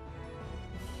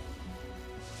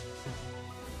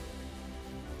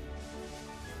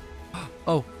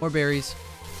 Oh, more berries.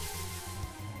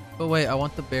 Oh wait, I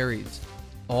want the berries.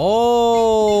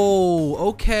 Oh,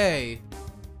 okay.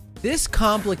 This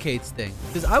complicates things.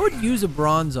 Because I would use a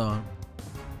Bronzong.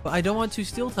 But I don't want two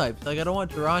steel types. Like, I don't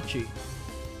want Jirachi.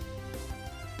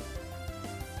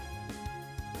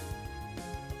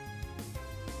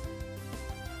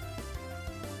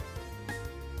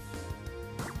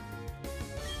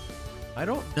 I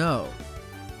don't know.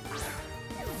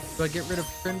 Do I get rid of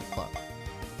Prinplup?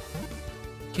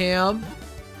 Cam?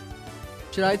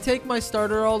 Should I take my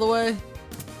starter all the way?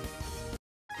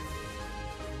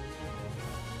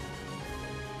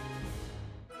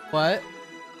 What?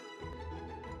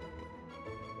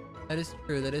 That is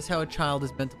true. That is how a child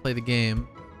is meant to play the game.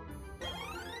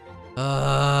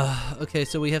 Okay,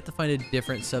 so we have to find a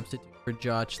different substitute for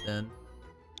Joch then.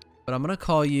 But I'm gonna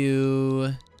call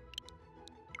you...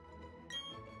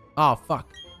 Oh,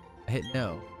 fuck. I hit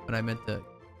no, but I meant to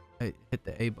hit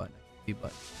the A button, B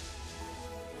button.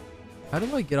 How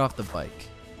do I get off the bike?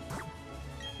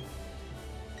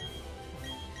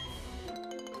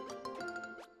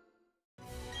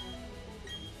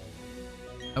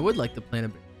 I would like to plant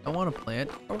a... I want to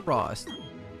plant a Rost.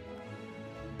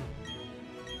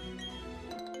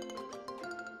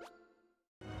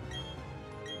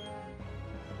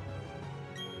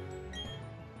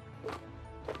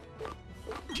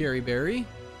 Cherry berry.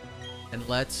 And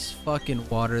let's fucking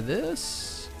water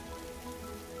this.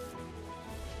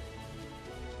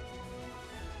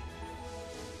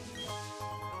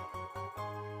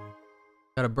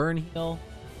 Got a burn heal.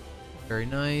 Very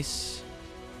nice.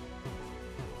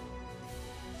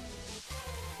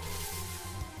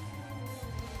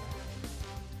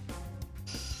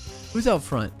 Who's out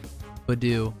front?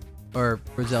 Badoo or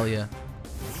Roselia?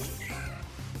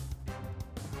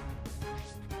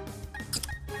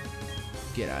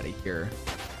 Get out of here.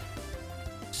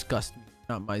 Disgust me.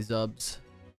 Not my Zubs.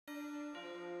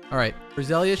 Alright.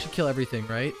 Roselia should kill everything,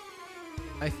 right?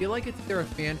 I feel like it's either a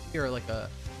Phanpy or like a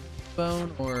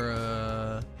Bone or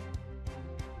a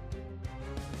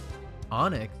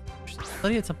Onyx. I thought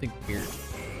he had something weird.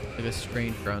 Like a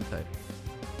strange ground type.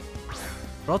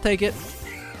 But I'll take it.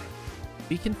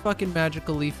 We can fucking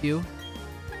magical leaf you.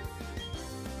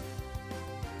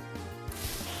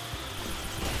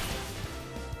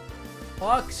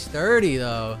 Fuck sturdy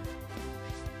though.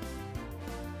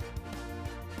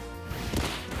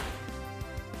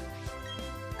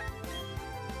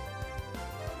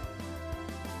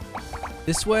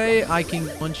 This way I can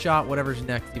one-shot whatever's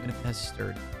next, even if it has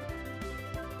sturdy.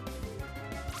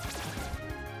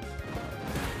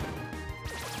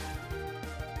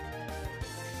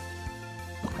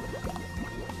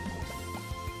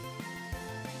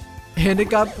 And it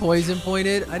got poison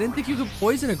pointed. I didn't think you could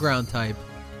poison a ground type.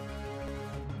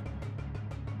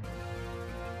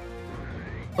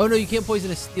 Oh no, you can't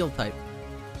poison a steel type.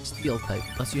 Steel type,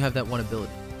 unless you have that one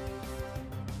ability.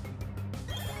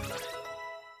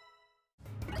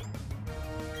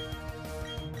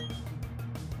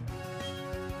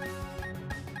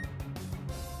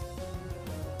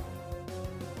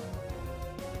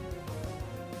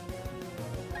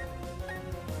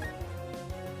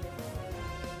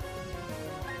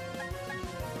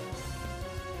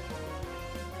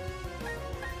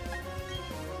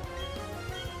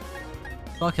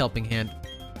 Fuck Helping Hand.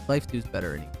 Life do's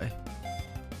better anyway.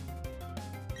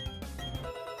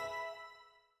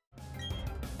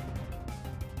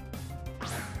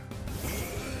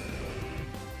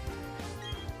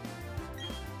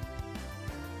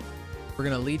 We're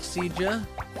gonna Leech Seed ya.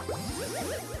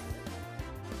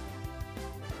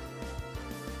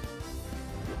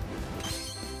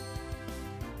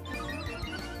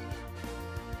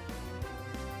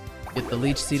 Get the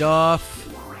Leech Seed off.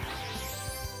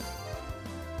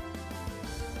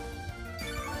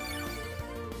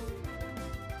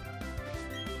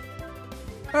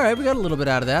 Alright, we got a little bit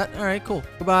out of that. Alright, cool.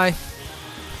 Goodbye.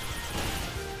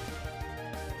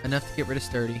 Enough to get rid of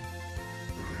Sturdy.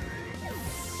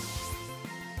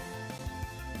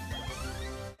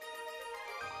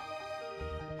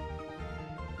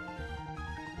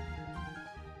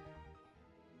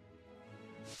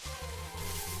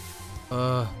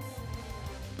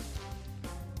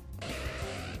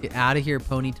 Get out of here,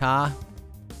 Ponyta.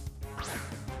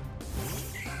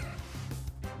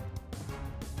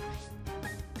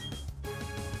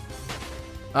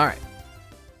 All right.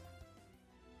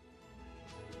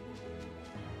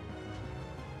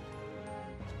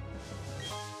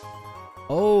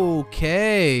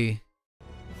 Okay.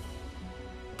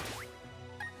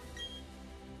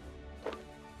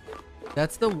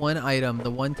 That's the one item, the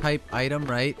one type item,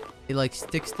 right? It like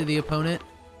sticks to the opponent.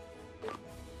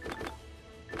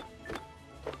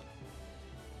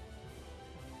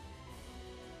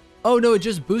 Oh no, it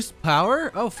just boosts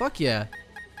power? Oh, fuck yeah.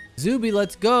 Zuby,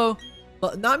 let's go.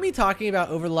 Well, not me talking about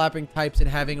overlapping types and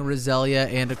having a Roselia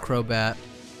and a Crobat.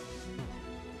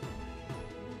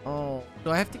 Oh,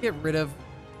 do I have to get rid of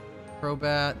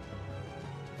Crobat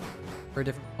for a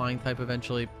different flying type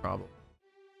eventually? Probably.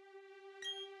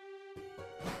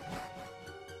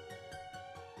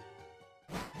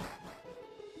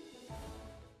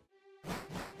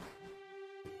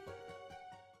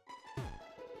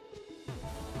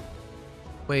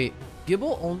 Wait,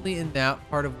 Gible only in that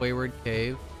part of Wayward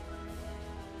Cave?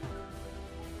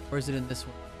 Or is it in this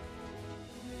one?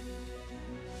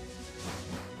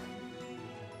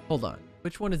 Hold on.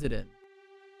 Which one is it in?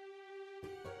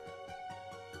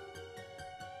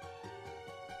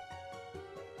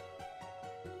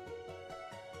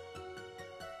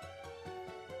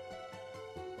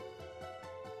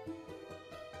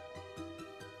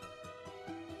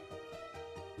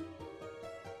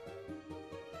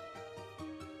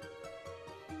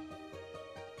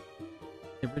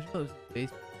 The original was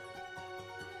based.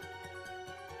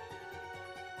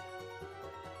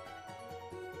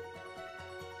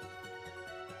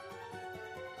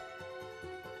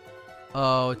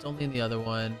 Oh, it's only in the other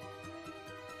one.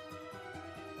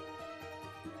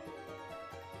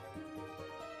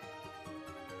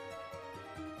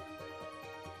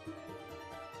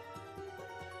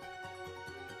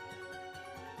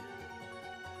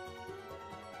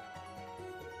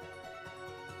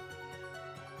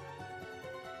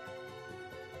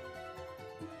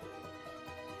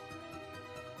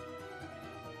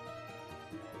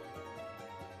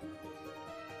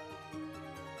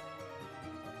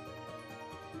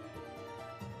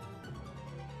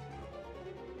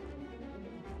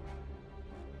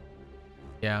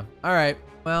 Yeah. All right.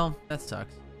 Well, that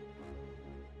sucks.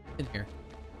 In here.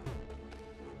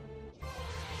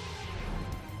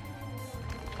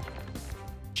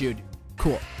 Jude.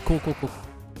 Cool. Cool, cool, cool.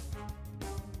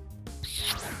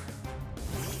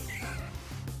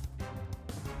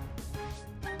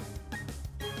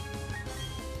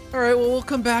 All right. Well, we'll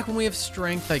come back when we have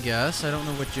strength, I guess. I don't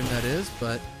know what gym that is,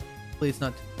 but hopefully it's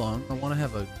not too long. I want to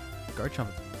have a Garchomp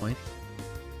at some point.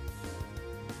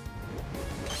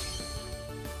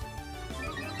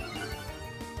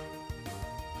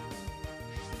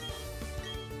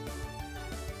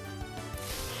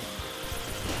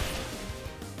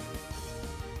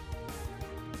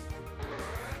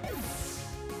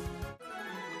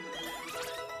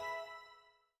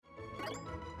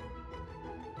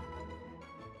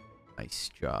 Nice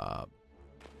job.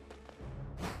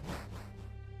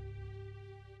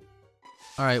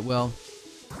 All right, well.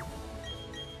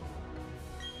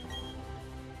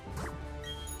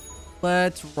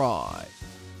 Let's ride.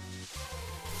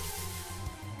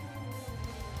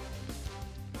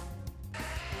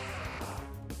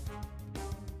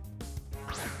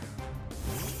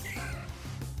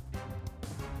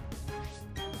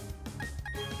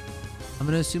 I'm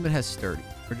gonna assume it has sturdy.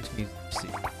 We're just gonna see.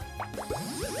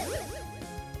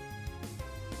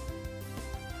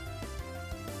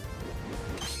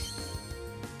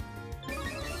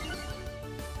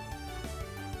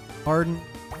 Harden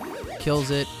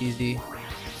kills it easy.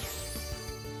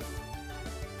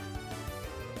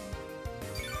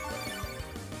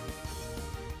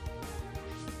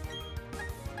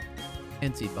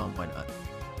 And Seed Bomb, why not?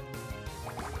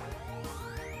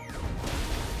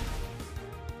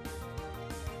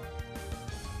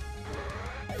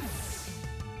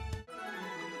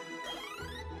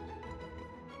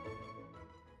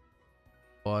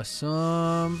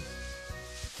 Awesome.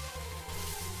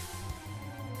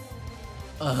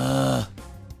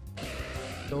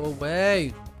 Go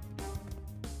away.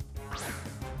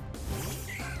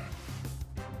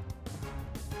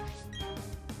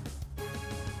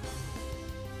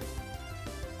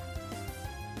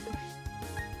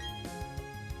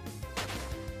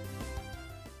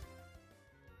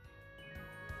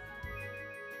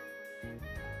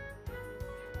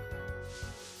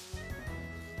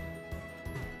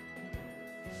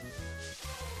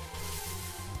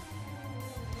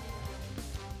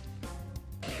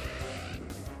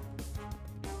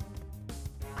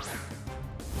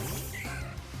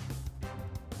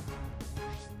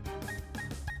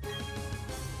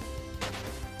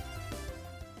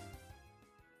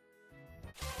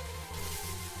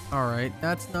 All right,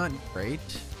 that's not great.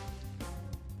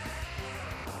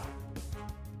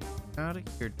 Out of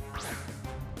here.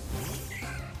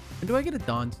 And do I get a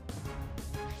Dawn?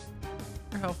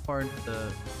 I wonder how far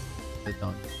into the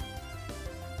Dawn.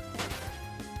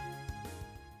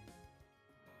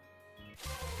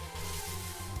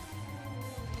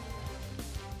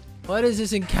 What is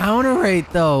this encounter rate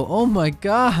though? Oh my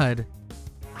god.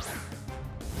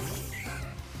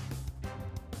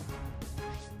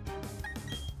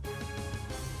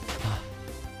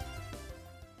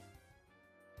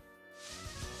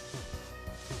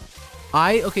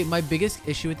 Okay, my biggest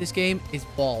issue with this game is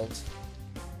walls.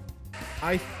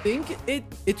 I think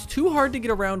it's too hard to get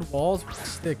around walls with a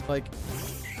stick. Like,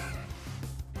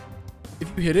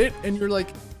 if you hit it and you're like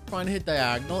trying to hit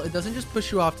diagonal, it doesn't just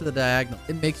push you off to the diagonal.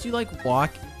 It makes you like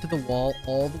walk to the wall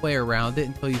all the way around it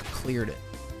until you've cleared it.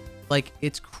 Like,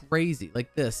 it's crazy.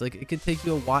 Like this. Like, it could take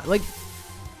you a while. Like,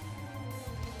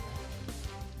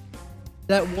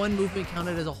 that one movement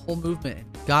counted as a whole movement.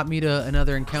 It got me to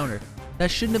another encounter.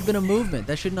 That shouldn't have been a movement.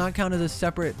 That should not count as a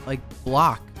separate, like,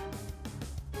 block.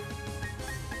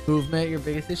 Movement, your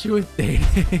biggest issue with dating.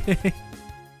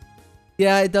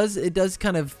 Yeah, it does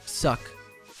kind of suck.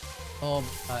 Oh my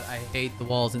god, I hate the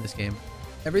walls in this game.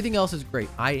 Everything else is great.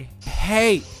 I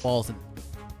hate walls in this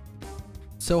game.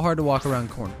 So hard to walk around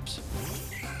corners.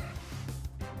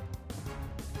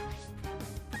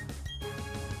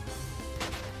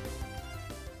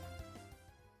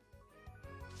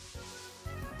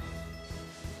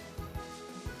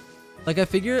 Like, I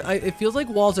figure, it feels like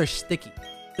walls are sticky.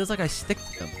 It feels like I stick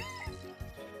to them.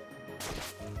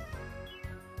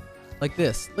 Like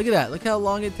this. Look at that. Look how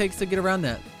long it takes to get around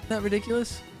that. Isn't that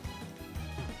ridiculous?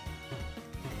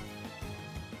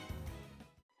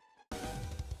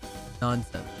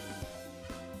 Nonsense.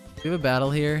 Do we have a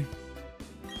battle here?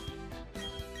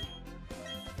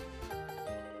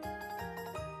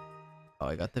 Oh,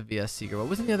 I got the VS Seeker. What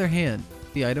was in the other hand?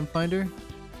 The item finder?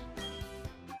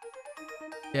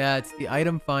 Yeah, it's the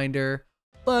item finder.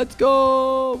 Let's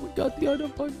go! We got the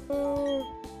item finder!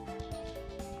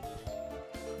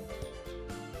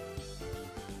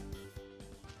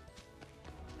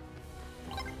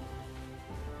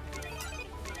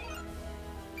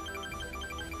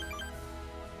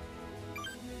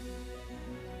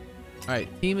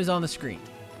 Alright, team is on the screen.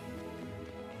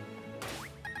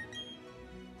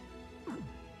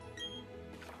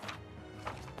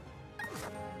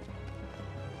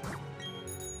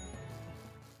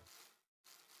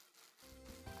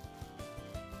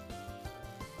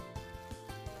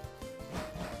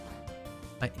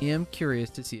 I am curious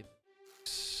to see if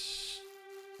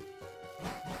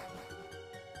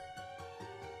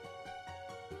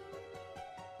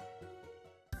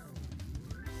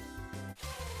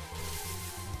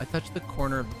I touched the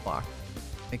corner of the block.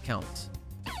 It counts.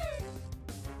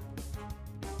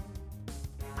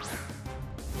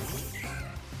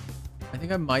 I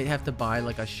think I might have to buy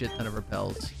like a shit ton of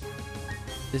repels.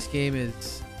 This game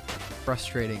is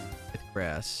frustrating with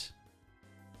grass.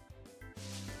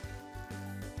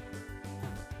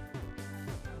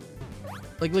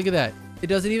 Like, look at that. It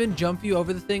doesn't even jump you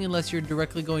over the thing unless you're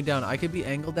directly going down. I could be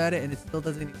angled at it and it still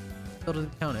doesn't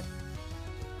count it.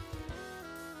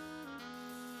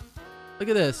 Look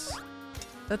at this.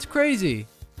 That's crazy.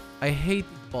 I hate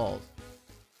these balls.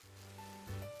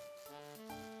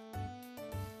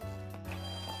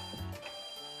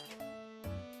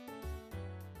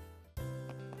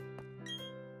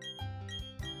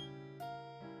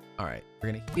 All right,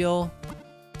 we're gonna heal.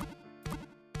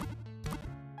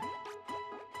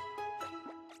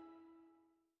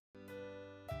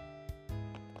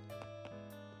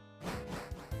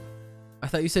 I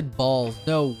thought you said balls.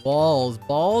 No, walls.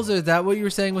 Balls? Is that what you were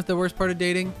saying was the worst part of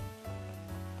dating?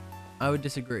 I would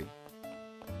disagree.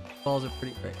 Balls are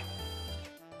pretty great.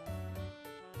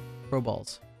 Pro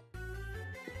balls.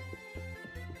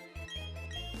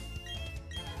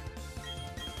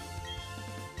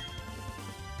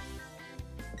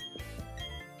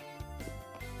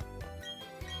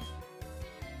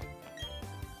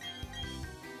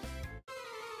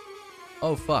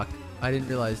 Oh, fuck. I didn't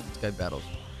realize this guy battles.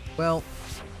 Well,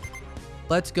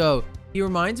 let's go. He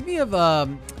reminds me of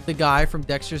the guy from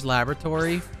Dexter's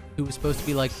Laboratory who was supposed to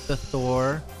be like the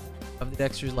Thor of the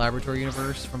Dexter's Laboratory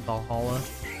universe from Valhalla.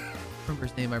 I don't remember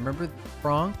his name. I remember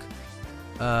Frank,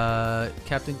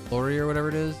 Captain Glory or whatever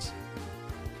it is.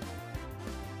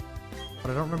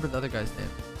 But I don't remember the other guy's name.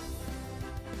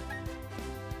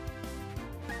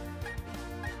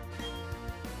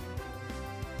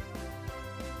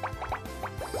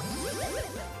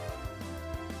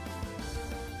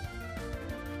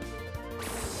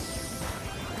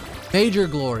 Major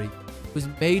Glory. It was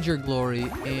Major Glory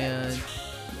and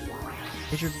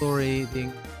Major Glory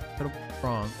being incredible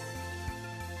strong.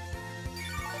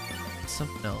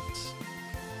 Something else.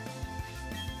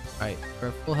 Alright, we're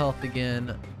at full health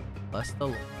again. Less the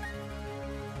life.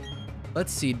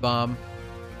 Let's Seed Bomb.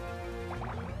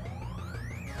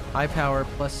 High power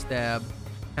plus stab.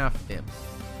 Half damage.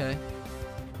 Okay.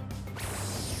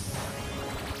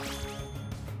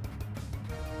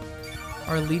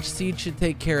 Our Leech Seed should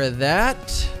take care of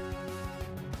that.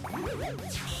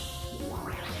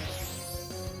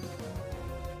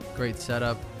 Great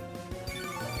setup.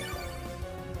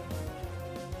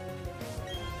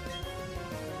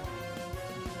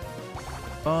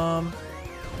 Bomb.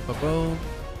 Ba-boom.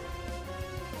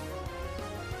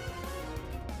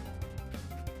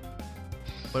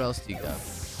 What else do you got?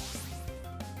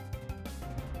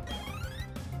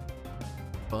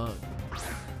 Bug.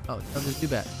 Oh, nothing too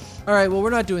bad. Alright, well, we're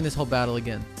not doing this whole battle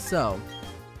again. So.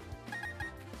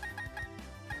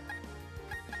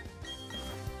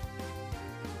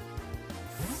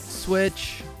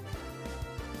 Switch.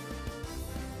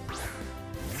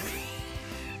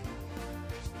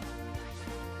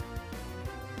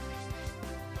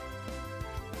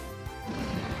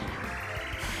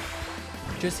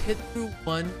 Just hit through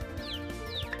one.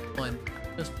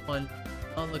 Just one.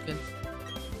 Not looking.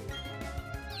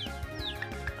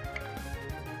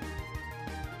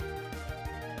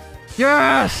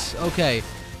 Yes! Okay.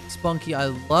 Spunky, I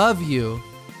love you.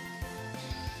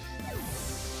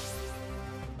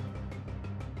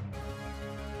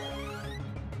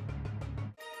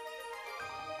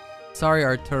 Sorry,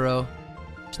 Arturo.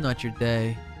 It's not your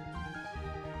day.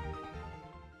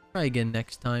 Try again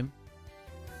next time.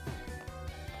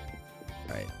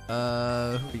 Alright,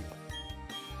 who are you?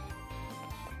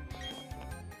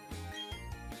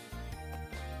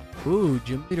 Ooh,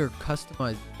 gym leader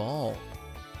customized ball.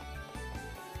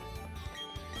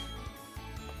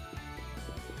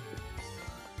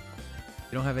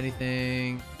 You don't have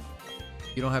anything.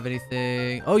 You don't have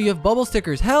anything. Oh, you have bubble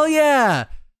stickers. Hell yeah!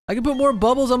 I can put more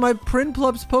bubbles on my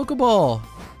Prinplups Pokeball.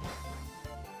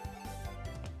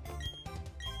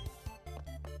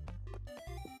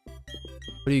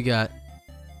 What do you got?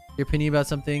 Your opinion about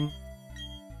something?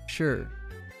 Sure.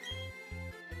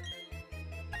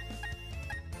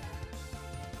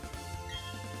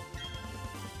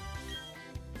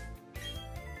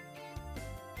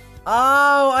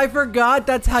 Oh, I forgot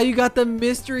that's how you got the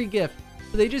mystery gift.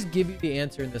 So they just give you the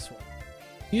answer in this one.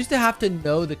 You used to have to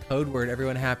know the code word,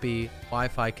 everyone happy,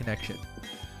 Wi-Fi connection.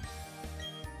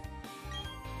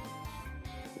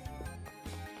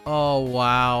 Oh,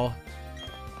 wow.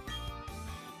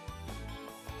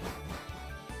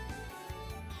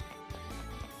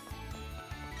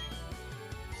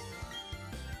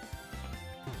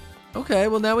 Okay,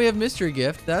 well now we have mystery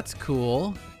gift. That's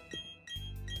cool.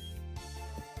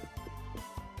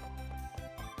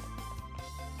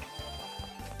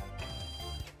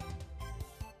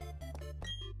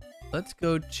 Let's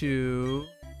go to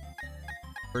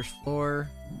first floor.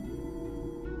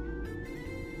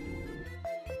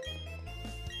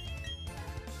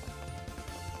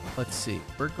 Let's see.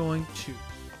 We're going to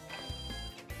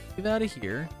get out of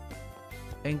here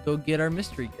and go get our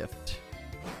mystery gift.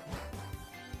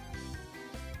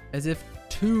 As if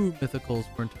 2 mythicals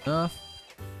weren't enough.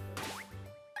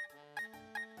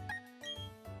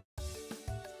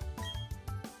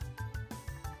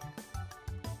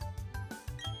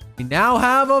 We now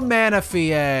have a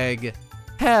Manaphy egg.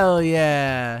 Hell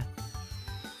yeah.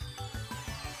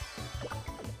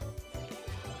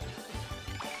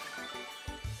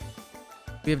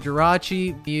 We have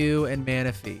Jirachi, Mew, and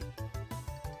Manaphy.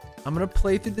 I'm gonna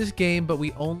play through this game, but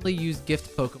we only use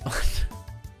gift Pokemon.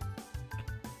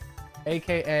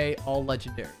 AKA all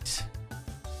legendaries.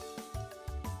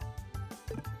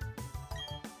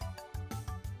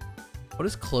 What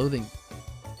is clothing?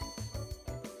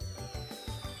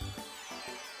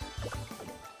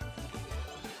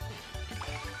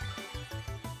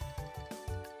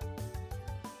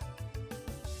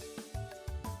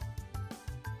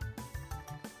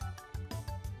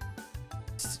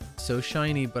 It's so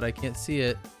shiny, but I can't see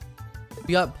it.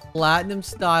 We got platinum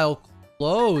style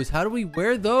clothes. How do we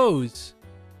wear those?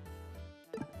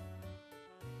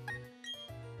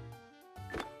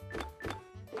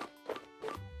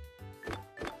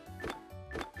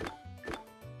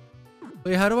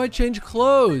 Wait, how do I change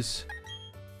clothes?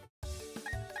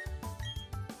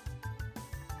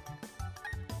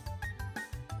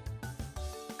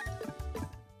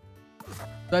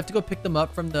 Do I have to go pick them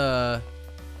up from the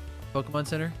Pokemon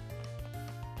Center?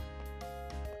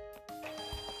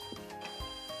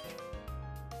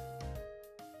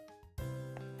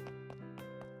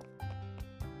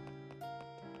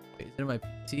 Wait, is it in my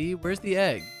PC? Where's the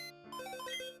egg?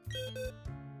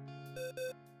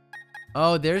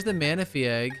 Oh, there's the Manaphy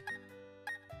egg.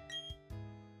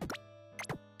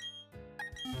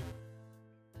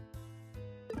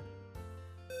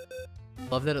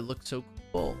 Love that it looks so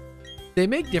cool. They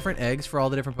make different eggs for all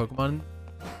the different Pokemon.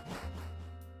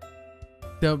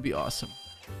 That would be awesome.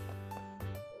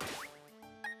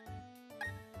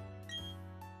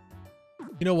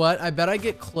 You know what? I bet I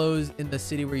get clothes in the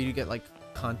city where you get like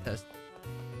contests.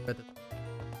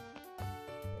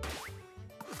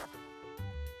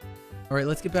 All right,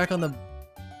 let's get back on the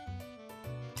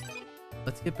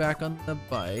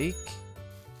bike.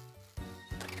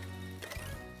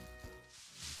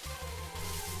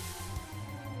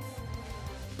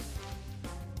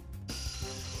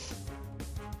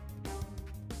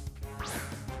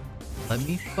 Let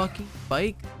me fucking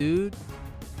bike, dude.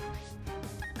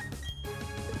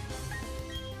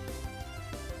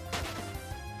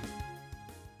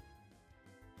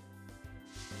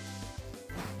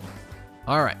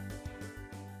 All right.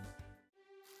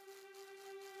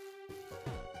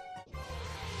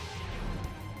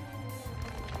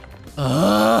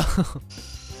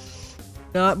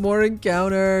 Not more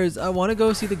encounters. I want to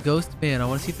go see the Ghost Man. I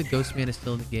want to see if the Ghost Man is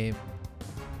still in the game.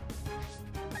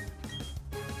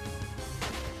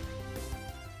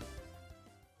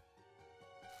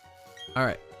 All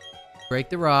right. Break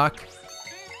the rock.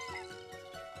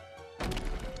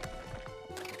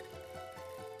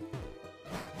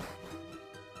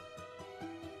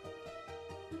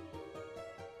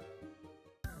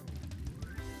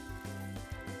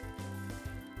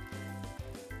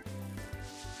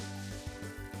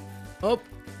 Oh,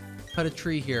 cut a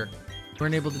tree here.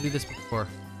 Weren't able to do this before.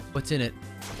 What's in it?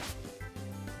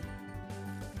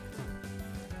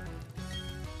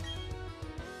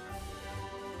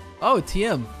 Oh,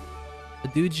 TM. The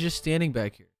dude's just standing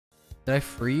back here. Did I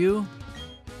free you?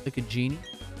 Like a genie?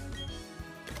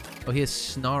 Oh, he has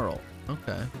Snarl.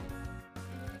 Okay.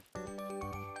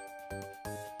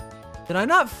 Did I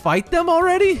not fight them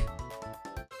already?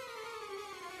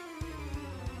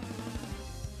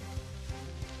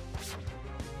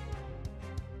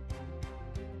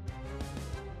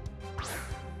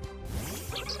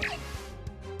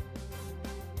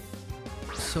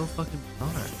 So fucking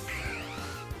bizarre.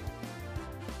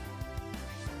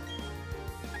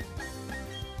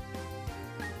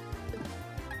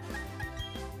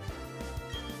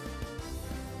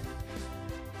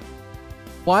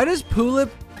 Why is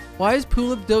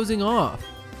Pulip dozing off?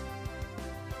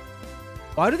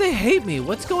 Why do they hate me?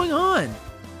 What's going on?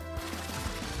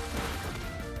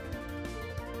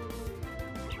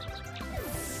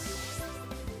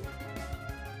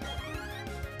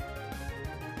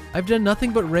 I've done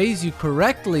nothing but raise you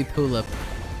correctly, Pulip.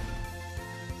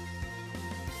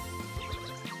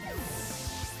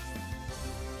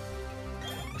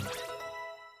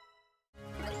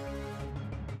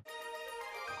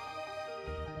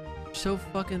 You're so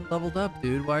fucking leveled up,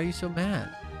 dude. Why are you so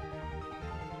mad?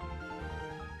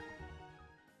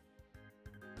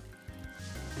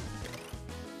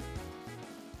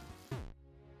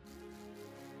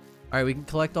 Alright, we can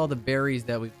collect all the berries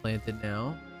that we planted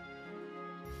now.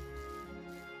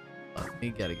 We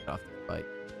gotta get off the fight.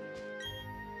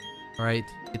 Alright,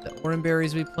 get the orange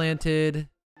berries we planted.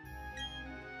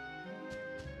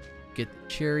 Get the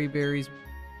cherry berries.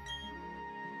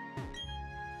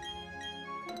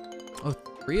 Oh,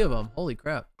 3 of them. Holy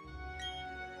crap.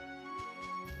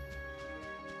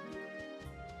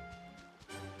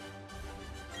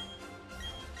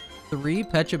 Three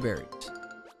Pecha berries.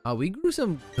 Oh, we grew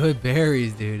some good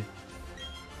berries, dude.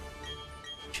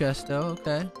 Chesto,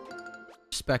 okay.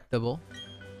 Respectable.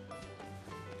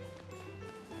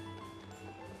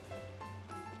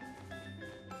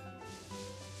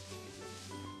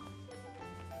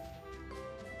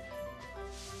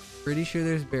 Pretty sure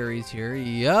there's berries here.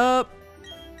 Yup.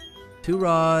 2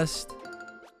 Rost.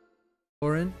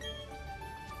 Orin.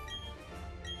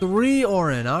 3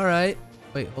 Orin. All right.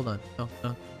 Wait, hold on. No,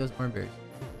 those orange berries.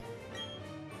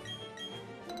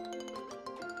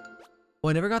 Oh,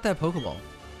 I never got that Pokeball.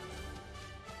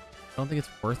 I don't think it's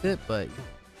worth it, but...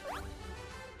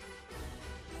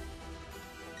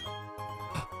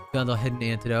 Found a hidden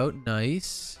antidote.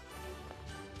 Nice.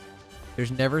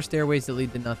 There's never stairways that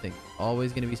lead to nothing.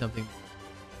 Always going to be something.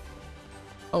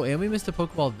 Oh, and we missed a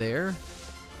Pokeball there?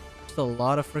 Just a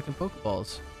lot of freaking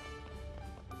Pokeballs.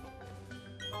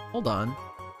 Hold on.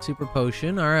 Super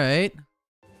Potion. All right.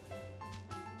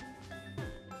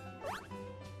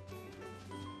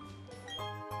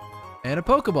 And a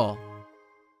Pokeball.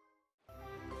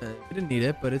 We didn't need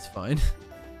it, but it's fine.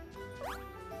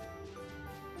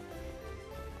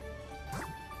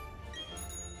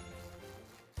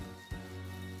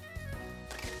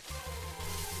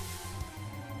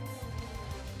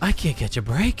 I can't catch a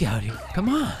break out here. Come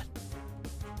on.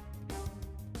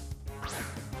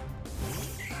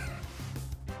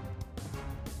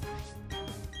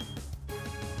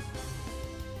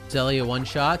 Zelia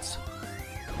one-shots.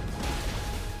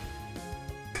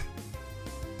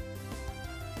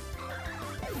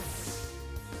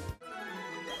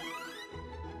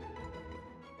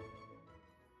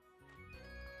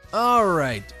 All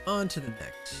right, on to the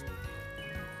next.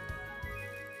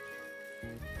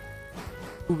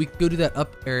 Ooh, we can go to that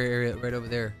up area right over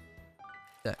there.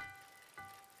 That.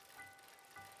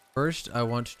 First, I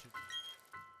want to...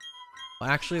 Well,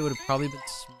 actually, it would have probably been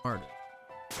smarter.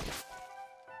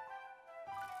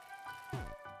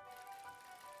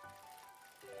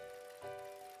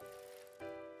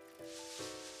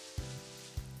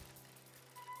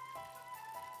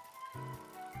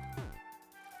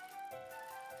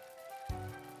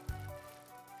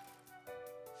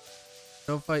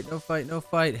 No fight, no fight, no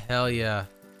fight. Hell yeah.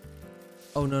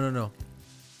 Oh, no, no, no.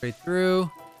 Straight through.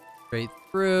 Straight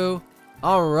through.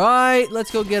 All right,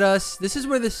 let's go get us. This is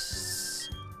where this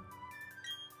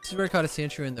is where I caught a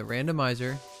Sandshrew in the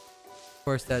randomizer. Of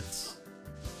course, that's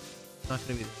not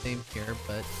going to be the same here,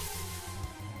 but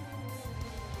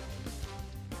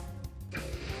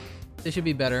they should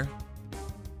be better.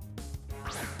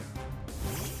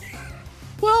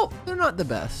 Well, they're not the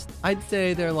best. I'd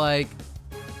say they're like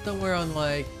somewhere on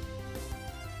like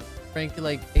ranked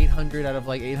like 800 out of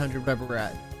like 800 wherever we're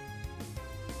at.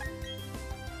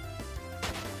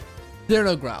 They're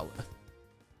no Growlithe.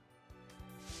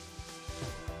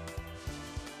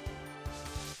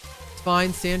 It's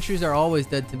fine. Sandshrews are always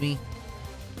dead to me.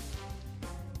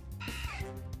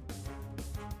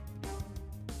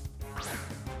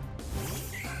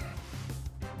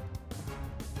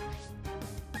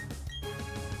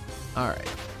 Alright.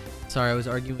 Sorry, I was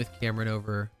arguing with Cameron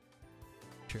over...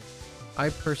 I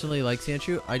personally like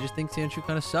Sandshrew. I just think Sandshrew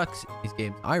kind of sucks in these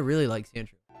games. I really like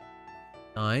Sandshrew.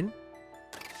 9.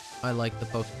 I like the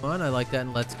Pokemon. I like that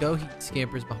in Let's Go. He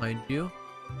scampers behind you.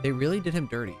 They really did him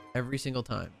dirty every single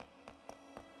time.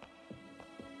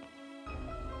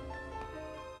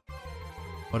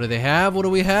 What do they have? What do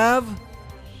we have?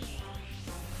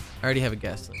 I already have a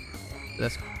guess.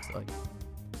 That's like...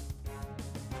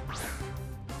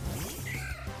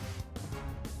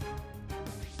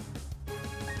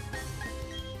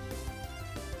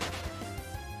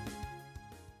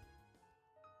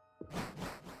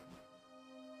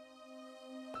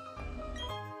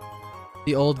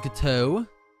 The old Gateau.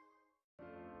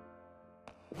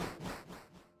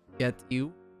 Get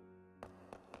you.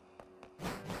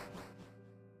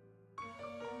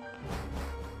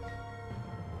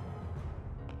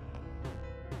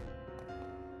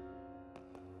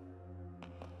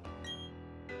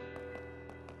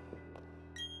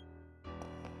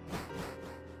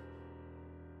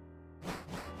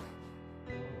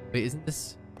 Wait, isn't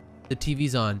this... The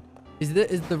TV's on. Is the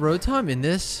Rotom in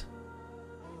this?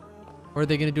 Or are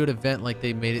they gonna do an event like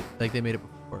they made it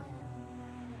before?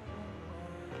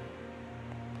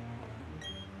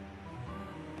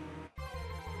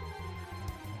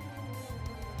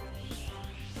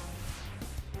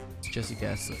 It's just a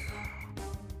guess.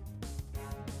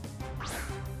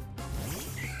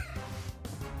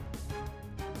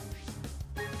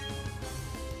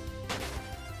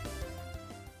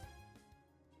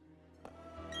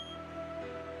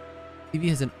 TV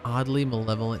has an oddly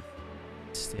malevolent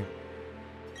stare.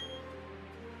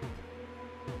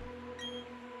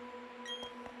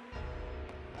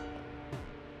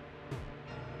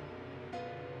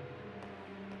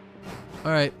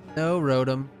 Alright, no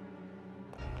Rotom.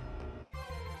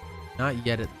 Not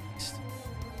yet, at least.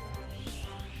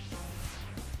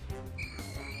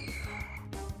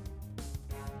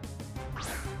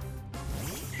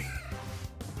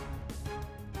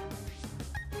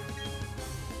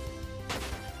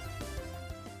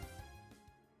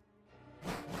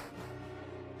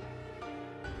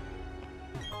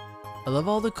 I love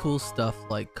all the cool stuff,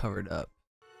 like, covered up.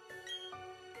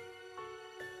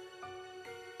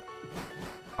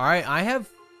 Alright, I have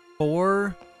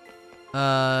 4,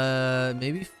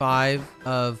 maybe 5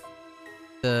 of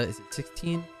the, is it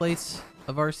 16 plates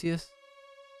of Arceus?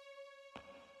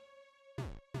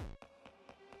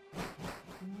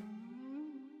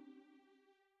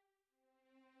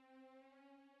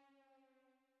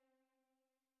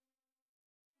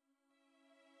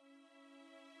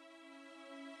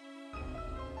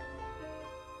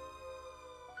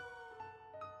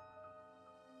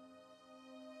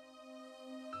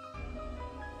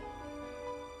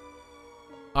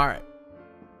 All right.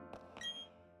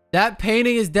 That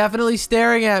painting is definitely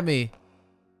staring at me.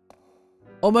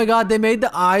 Oh my god, they made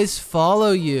the eyes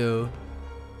follow you.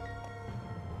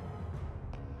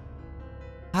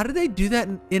 How did they do that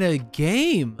in a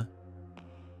game?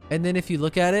 And then if you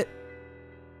look at it...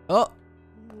 Oh.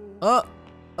 Oh.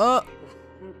 Oh.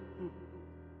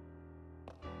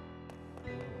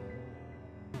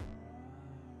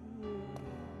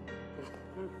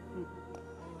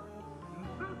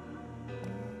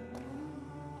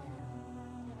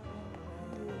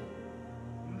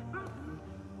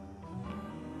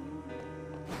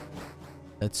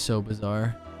 That's so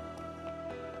bizarre.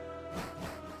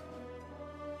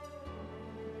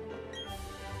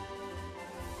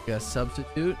 Got a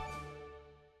substitute.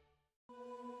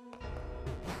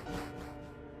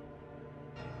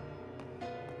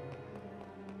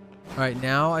 Alright,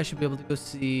 now I should be able to go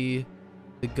see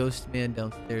the ghost man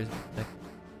downstairs in the next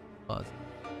closet.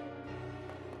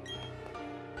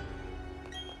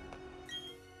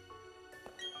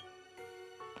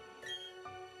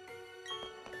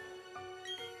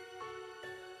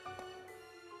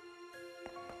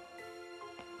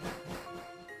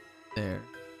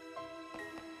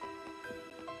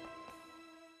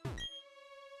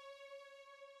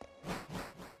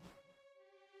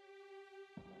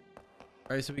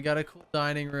 All right, so we got a cool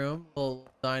dining room, little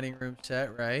dining room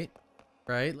set, right?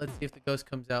 Right. Let's see if the ghost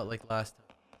comes out like last time.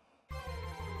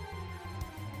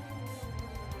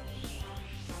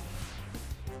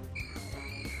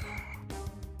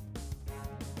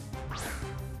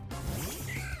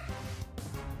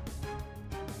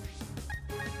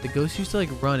 The ghost used to like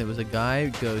run. It was a guy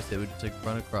ghost that would just like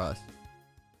run across.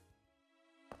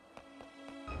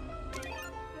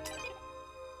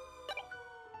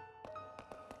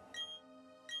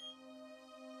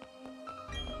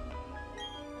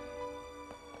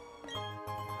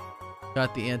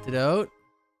 Got the antidote.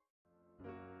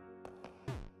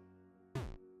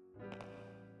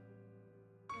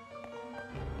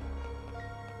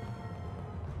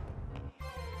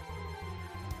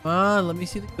 Come on, let me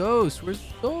see the ghost. Where's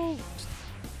the ghost?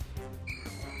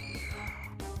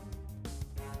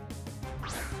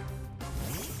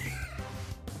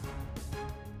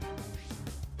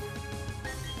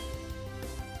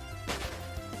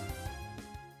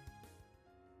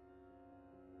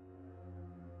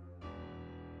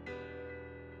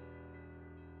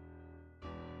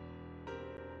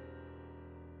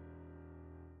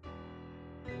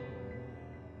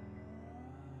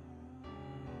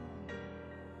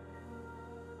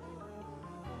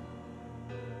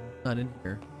 Not in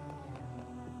here.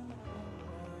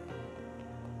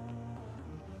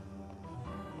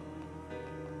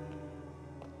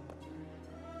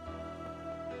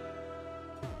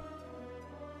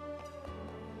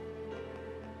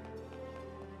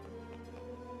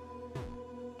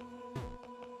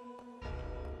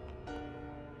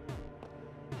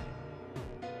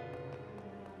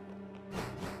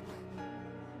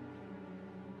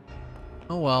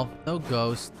 Oh well, no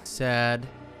ghost. Sad.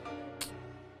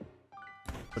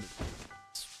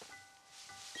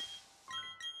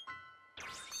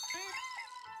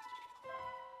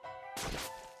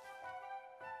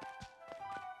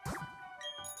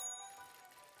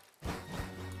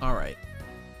 All right.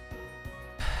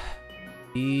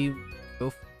 We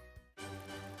go.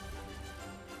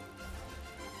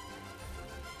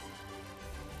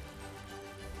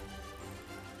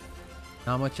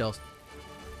 Not much else.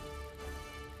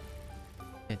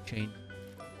 Can't change.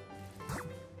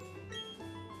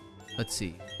 Let's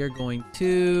see. They're going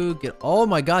to get. Oh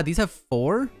my God! These have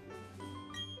 4,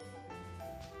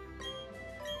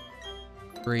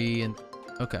 3, and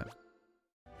okay.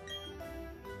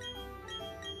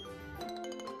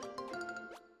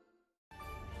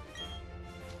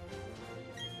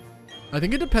 I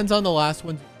think it depends on the last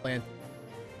one's plant,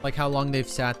 like how long they've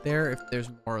sat there. If there's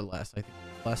more or less, I think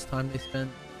less time they spend.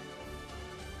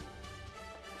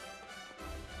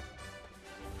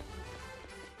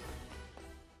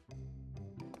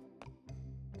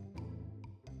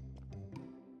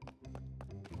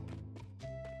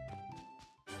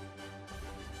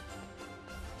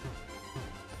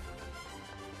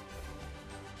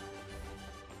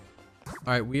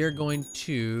 All right, we are going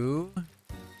to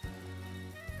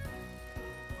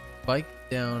bike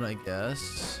down, I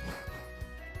guess.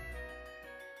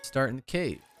 Start in the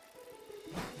cave.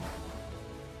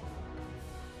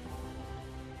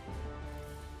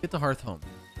 Get the hearth home,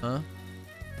 huh?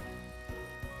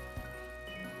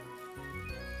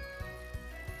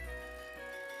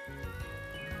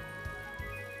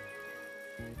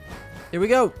 Here we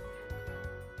go.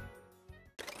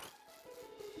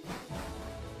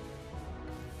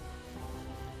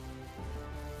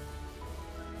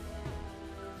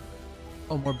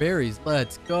 Oh, more berries.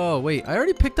 Let's go. Wait, I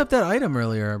already picked up that item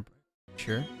earlier. I'm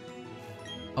sure.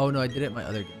 Oh, no, I did it in my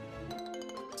other game.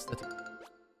 That's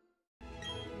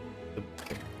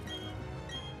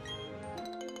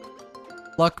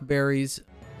luck berries.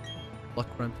 Luck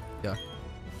run. Yeah.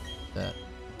 That.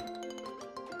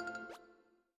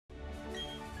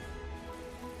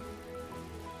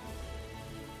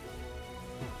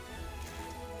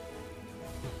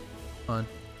 On.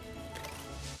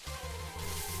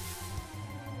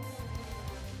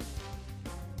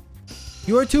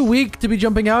 You are too weak to be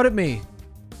jumping out at me.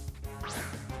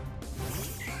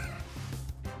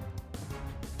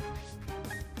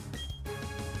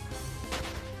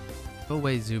 Go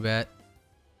away, Zubat.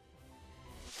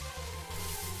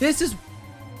 This is...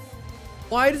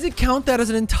 Why does it count that as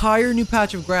an entire new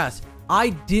patch of grass? I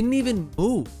didn't even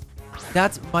move.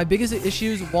 That's my biggest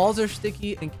issues. Walls are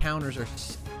sticky and counters are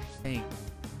insane.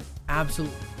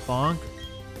 Absolute bonk.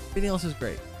 Everything else is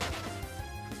great.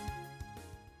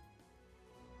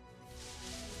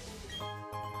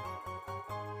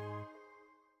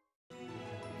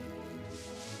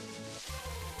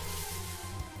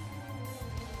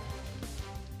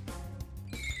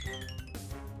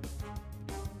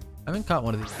 I haven't caught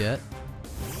one of these yet.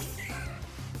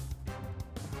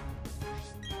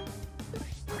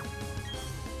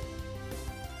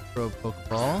 throw a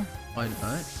Pokeball. Why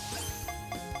not?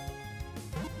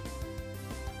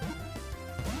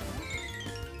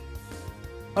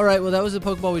 Alright, well that was the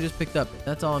Pokeball we just picked up.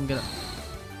 That's all I'm gonna...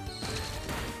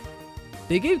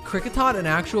 They gave Kricketot an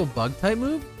actual bug type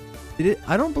move? Did it?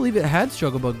 I don't believe it had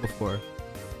Struggle Bug before.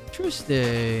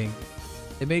 Interesting.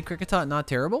 They made Kricketot not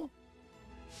terrible?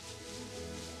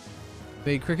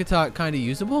 Made Kricketot kind of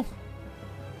usable?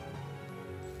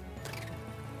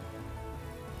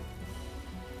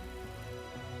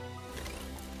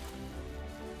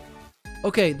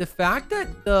 Okay, the fact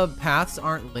that the paths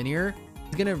aren't linear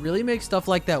is gonna really make stuff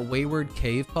like that Wayward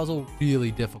Cave puzzle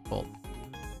really difficult.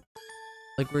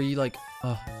 Like where you like,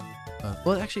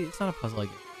 well actually it's not a puzzle like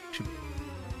it should be.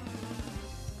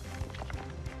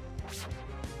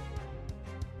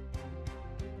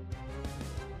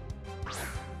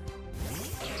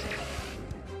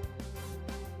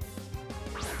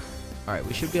 All right,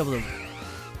 we should be able to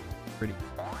pretty.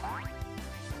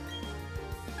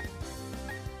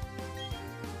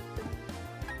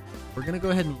 We're gonna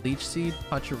go ahead and Leech Seed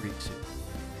Pachirisu.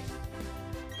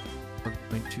 We're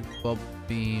going to Bubble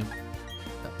Beam.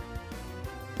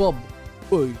 Bubble.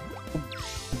 Did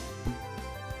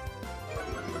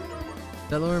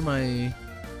that lower my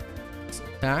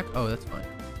attack? Oh, that's fine.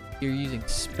 You're using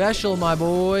special, my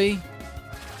boy.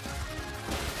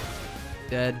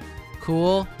 Dead.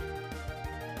 Cool.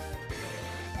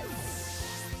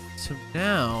 So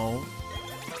now,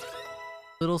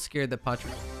 a little scared that Pachirisu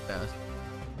is fast.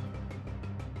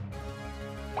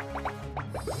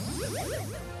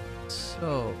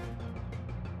 So,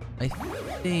 I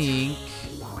think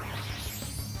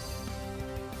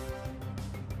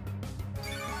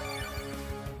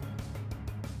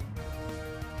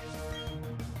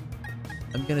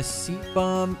I'm gonna Seed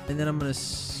Bomb and then I'm gonna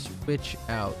switch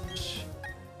out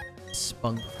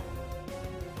Spunk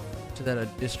so that a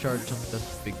discharge something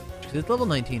does big. Because it's level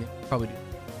 19, it probably do.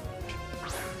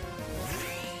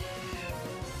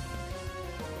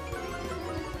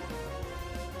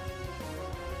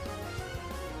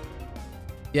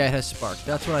 Yeah, it has Spark.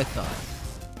 That's what I thought.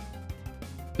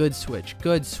 Good switch.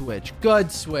 Good switch.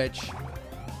 Good switch.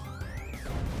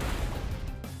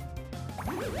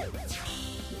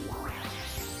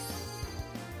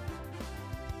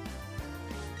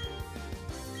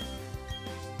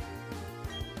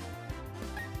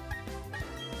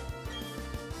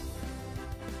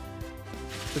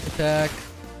 Quick attack.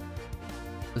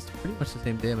 That's pretty much the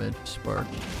same damage. Spark.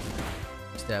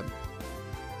 Stab.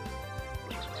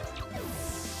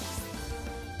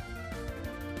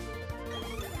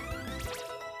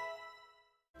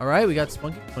 All right, we got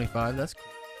Spunky 25. That's cool.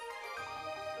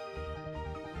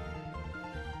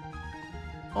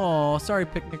 Oh, sorry,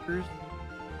 picnickers.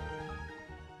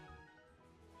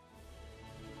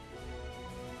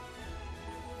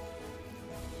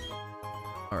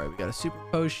 All right, we got a super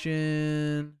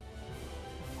potion.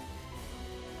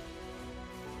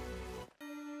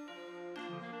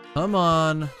 Come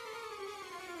on.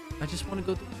 I just want to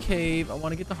go through the cave. I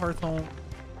want to get to Hearthome.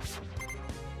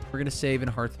 We're going to save in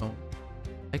Hearthome.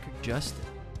 I could just...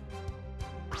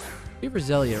 We have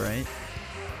Roselia, right?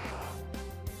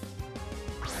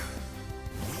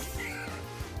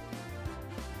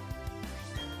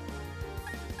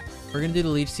 We're gonna do the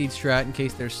Leech Seed strat in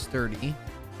case they're sturdy.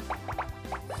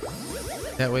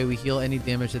 That way we heal any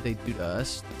damage that they do to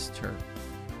us this turn.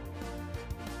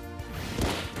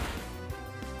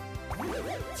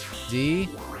 Z.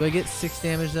 Do I get 6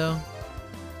 damage though?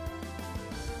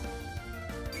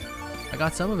 I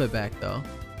got some of it back though.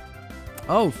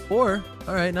 Oh, 4.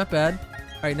 Alright, not bad.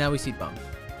 Alright, now we Seed Bomb.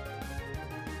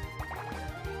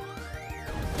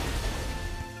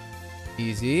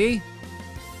 Easy.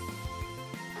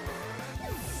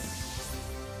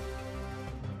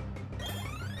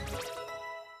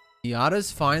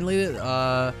 Yada's finally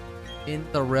in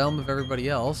the realm of everybody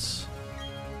else.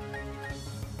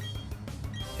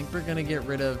 I think we're gonna get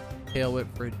rid of Tail Whip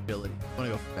for agility. I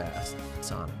wanna go fast.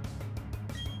 Sonic.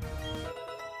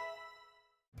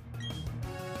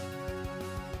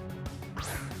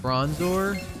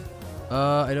 Bronzor.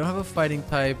 I don't have a fighting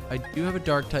type. I do have a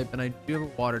dark type, and I do have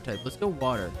a water type. Let's go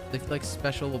water. I feel like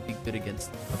special will be good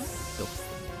against them.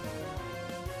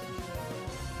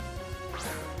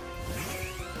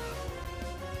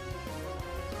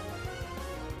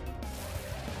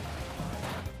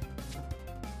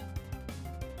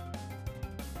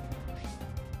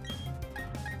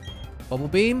 Bubble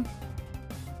Beam.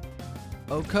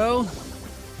 Oko.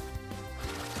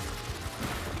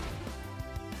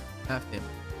 Half him.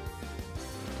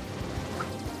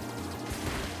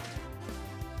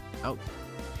 Out.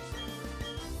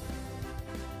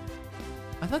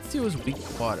 I thought Steel was weak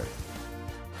to water.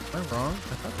 Am I wrong? I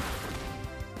thought...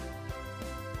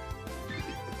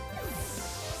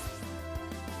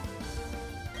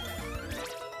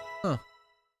 Huh.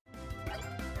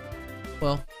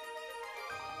 Well.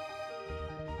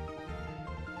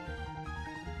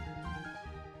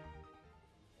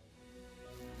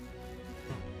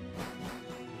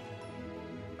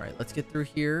 Alright, let's get through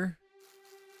here.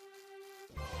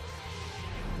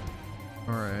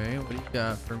 Alright, what do you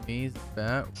got for me?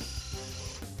 That.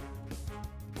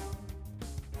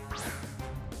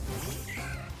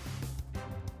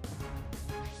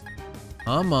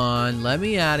 Come on, let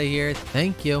me out of here.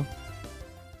 Thank you.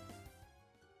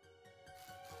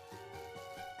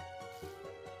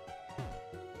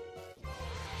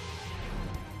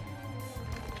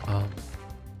 Oh.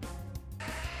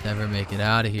 Never make it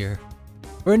out of here.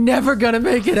 We're never gonna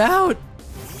make it out!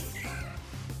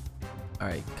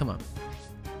 Alright, come on.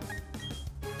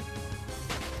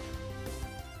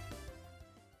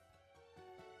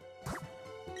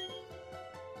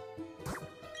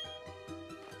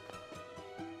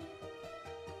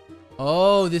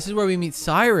 Oh, this is where we meet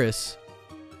Cyrus.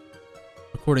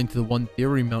 According to the one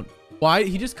theory, why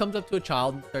he just comes up to a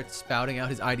child and starts spouting out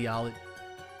his ideology.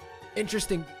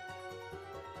 Interesting.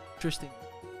 Interesting.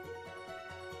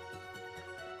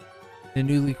 In a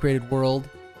newly created world,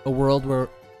 a world where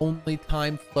only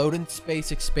time flowed and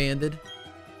space expanded,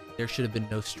 there should have been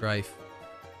no strife.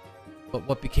 But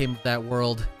what became of that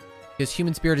world? Because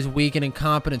human spirit is weak and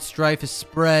incompetent, strife is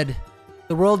spread.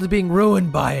 The world is being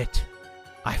ruined by it.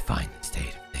 I find the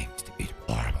state of things to be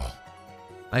deplorable.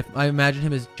 I imagine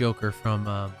him as Joker from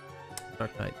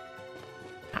Dark Knight.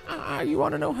 You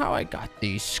want to know how I got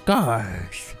these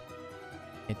scars?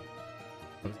 That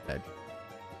was bad.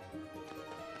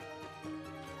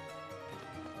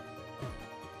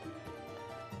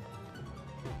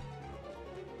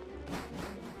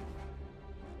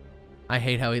 I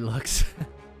hate how he looks.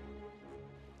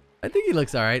 I think he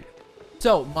looks alright.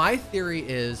 So, my theory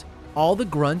is all the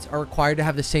grunts are required to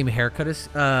have the same haircut as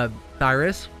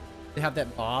Cyrus. They have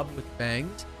that bob with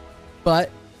bangs. But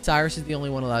Cyrus is the only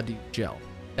one allowed to use gel.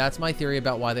 That's my theory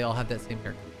about why they all have that same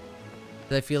haircut.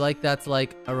 I feel like that's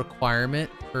like a requirement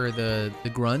for the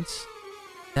grunts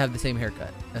to have the same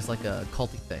haircut. That's like a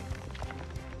culty thing.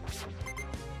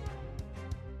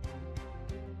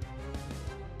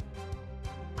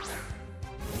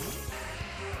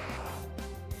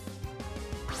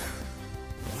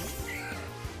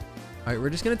 Alright,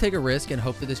 we're just going to take a risk and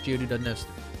hope that this Geodude doesn't have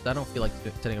stupid. I don't feel like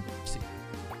setting up a secret.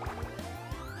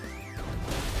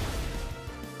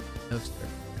 No stir.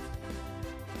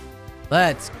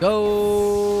 Let's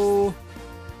go!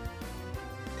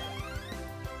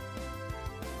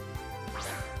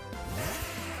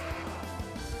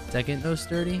 Second no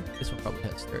sturdy? This one probably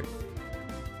had sturdy.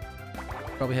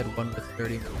 Probably had one with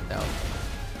sturdy without.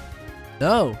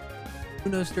 No!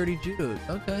 Two no sturdy Geodude.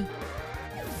 Okay.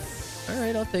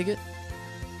 Alright, I'll take it.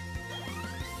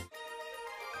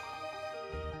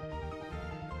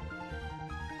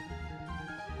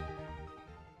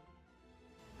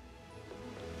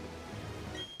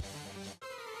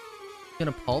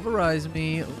 Gonna pulverize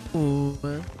me. Ooh.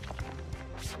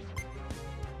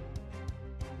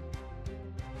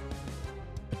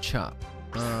 A chop.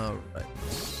 Alright.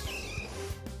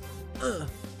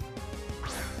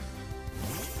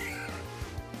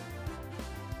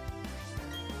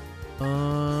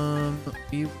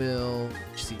 We will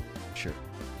see. Sure.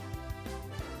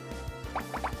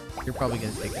 You're probably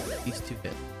gonna take at least 2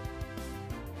 hits.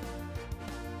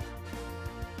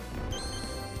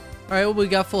 Alright, well, we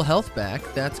got full health back.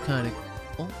 That's kind of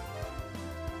cool.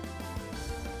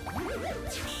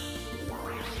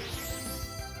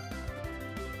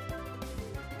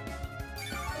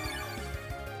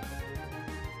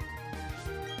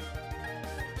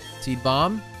 Seed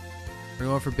bomb. We're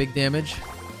going for big damage.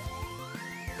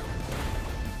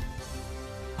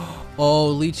 Oh,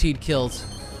 leech seed kills.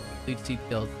 Leech seed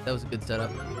kills. That was a good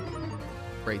setup.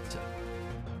 Great setup.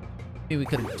 Maybe we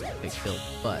could have just big killed,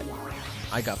 but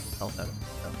I got full health out of it.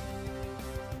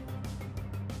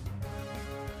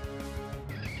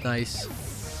 So. Nice.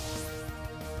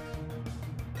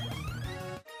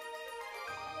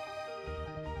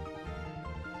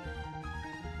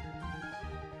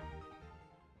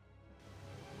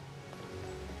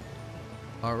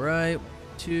 All right,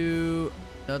 to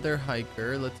another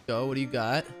hiker. Let's go. What do you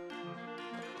got?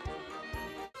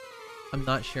 I'm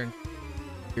not sharing.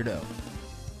 Weirdo.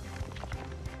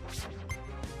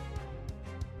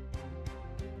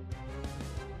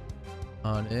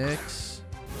 Onyx.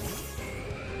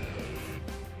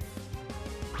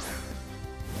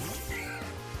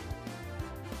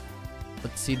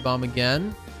 Let's seed bomb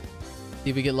again. See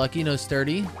if we get lucky. No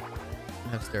sturdy.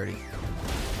 have sturdy.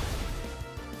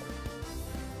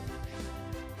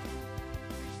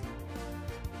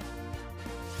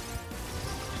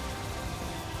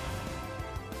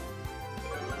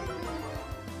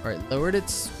 Alright, lowered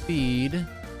its speed,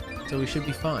 so we should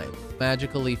be fine.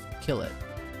 Magical Leaf, kill it.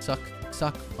 Suck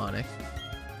on it.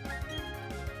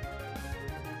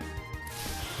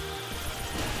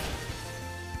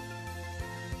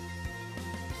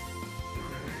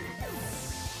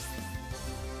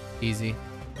 Easy.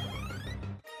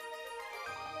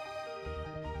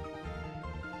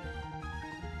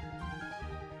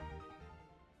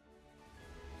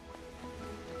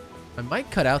 I might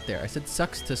cut out there. I said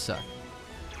sucks to suck.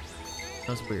 That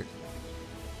was weird.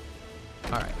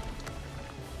 Alright.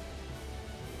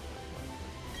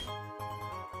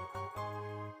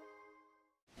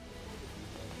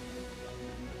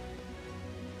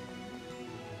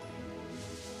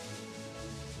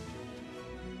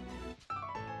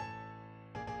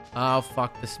 Oh,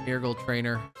 fuck, the Smeargle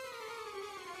trainer.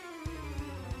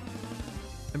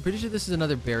 I'm pretty sure this is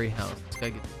another berry house. This guy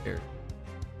gets scared.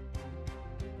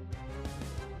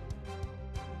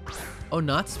 Oh,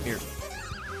 not Smeargle.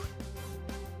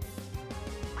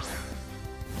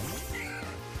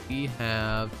 We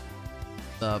have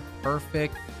the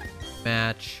perfect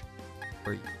match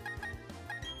for you.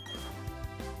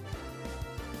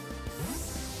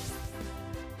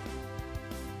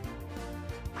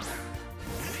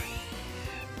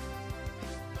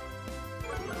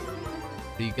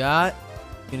 What do you got?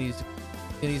 Gonna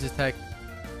use attack.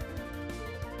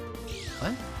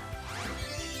 What?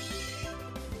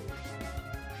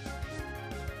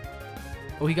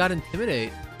 Oh, he got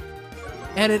Intimidate.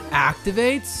 And it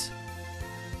activates?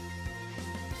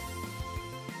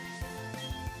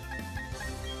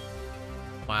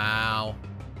 Wow.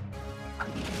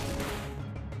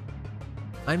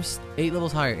 I'm 8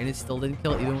 levels higher, and it still didn't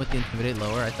kill even with the Intimidate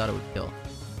lower. I thought it would kill.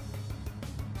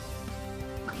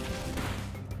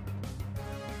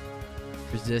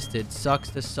 Resisted. Sucks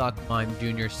to suck, Mime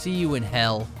Jr. See you in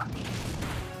hell.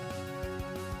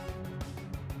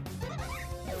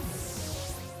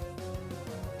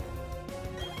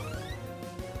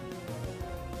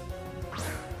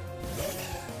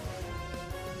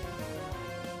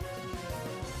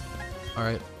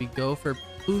 Alright, we go for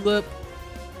Pulip.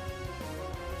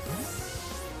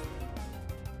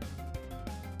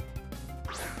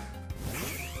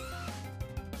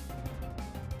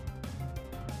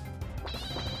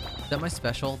 Is that my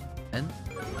special? 10?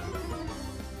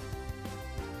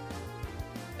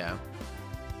 Yeah.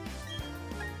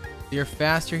 You're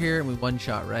faster here and we one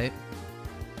shot, right?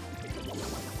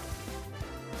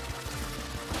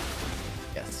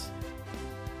 Yes.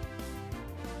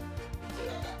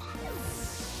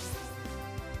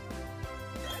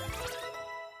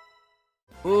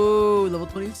 Ooh, level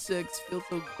 26. Feels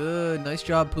so good. Nice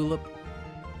job, Pulip.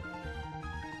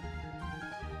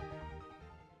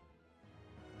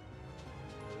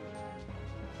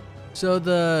 So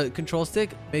the control stick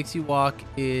makes you walk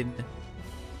in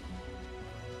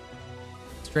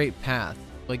straight path,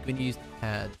 like when you use the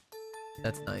pad.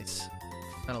 That's nice.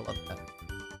 Kind of love that. All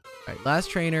right, last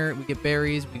trainer. We get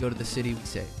berries. We go to the city. We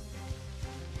save.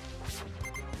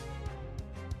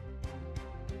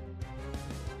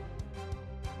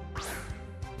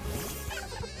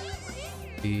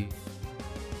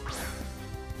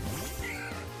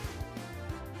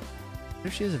 What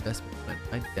if she has a investment plan?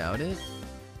 I doubt it.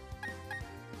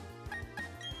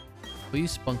 Will you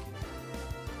Spunky?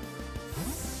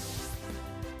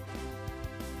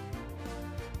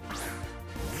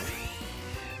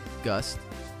 Gust.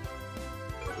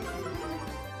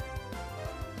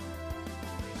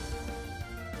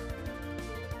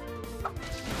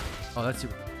 Oh, that's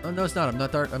your. Oh no, it's not. I'm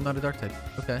not dark. I'm not a dark type.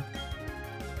 Okay.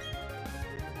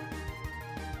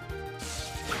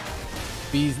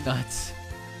 Bees nuts.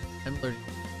 I'm allergic.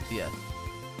 Yeah.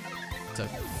 It's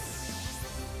okay.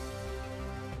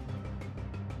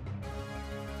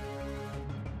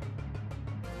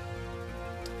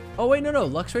 Oh wait, no.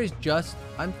 Luxray's just.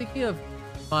 I'm thinking of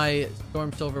my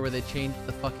Storm Silver where they changed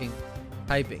the fucking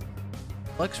typing.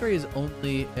 Luxray is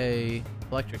only a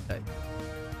electric type.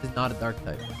 It's not a dark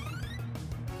type.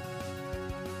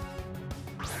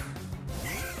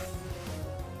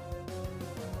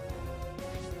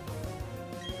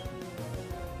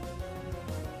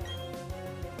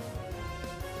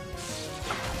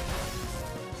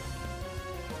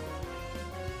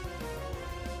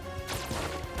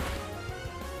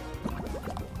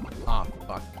 Ah,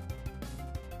 fuck.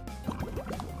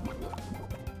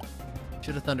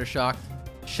 Should have Thunder Shocked.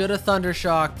 Should have Thunder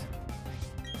Shocked.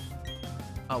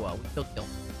 Oh well, we still kill.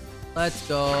 Let's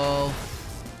go.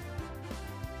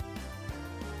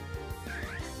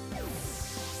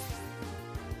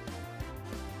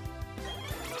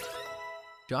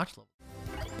 Jotch level.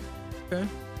 Okay.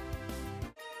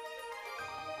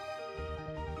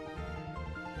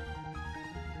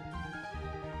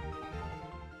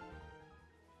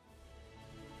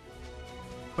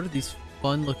 What are these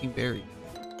fun-looking berries?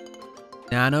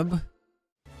 Nanub.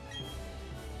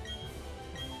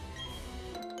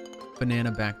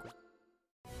 Banana backward.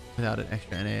 Without an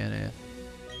extra NANAS.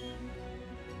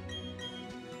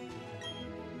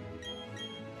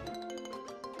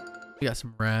 We got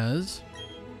some Raz.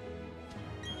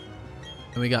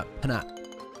 And we got Panat.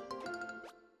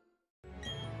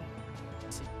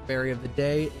 Berry of the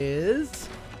day is...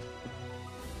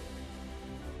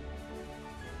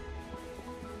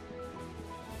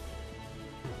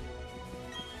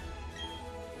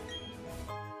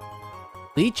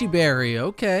 Lychee berry,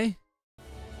 okay.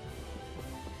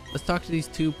 Let's talk to these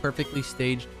two perfectly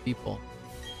staged people.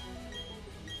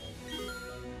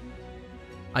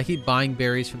 I keep buying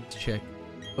berries from this chick.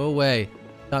 Go away.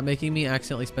 Stop making me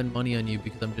accidentally spend money on you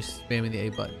because I'm just spamming the A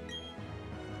button.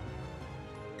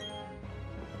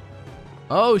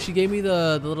 Oh, she gave me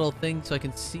the little thing so I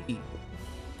can see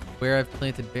where I've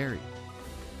planted berries.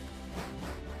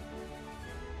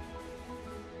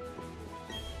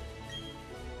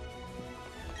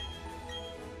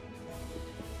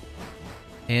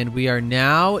 And we are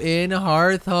now in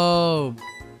Hearthome.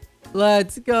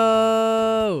 Let's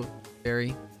go.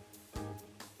 Berry.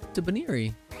 It's a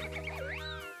Baneri.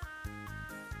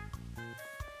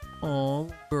 Oh,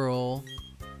 girl.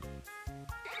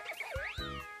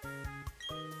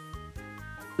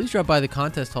 Please drop by the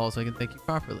contest hall so I can thank you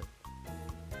properly.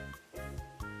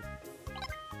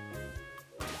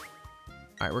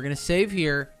 Alright, we're gonna save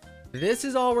here. This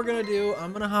is all we're gonna do.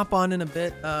 I'm gonna hop on in a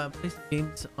bit, play some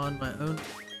games on my own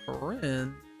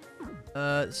friend.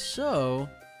 So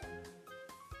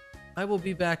I will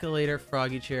be back later,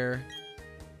 Froggy Chair.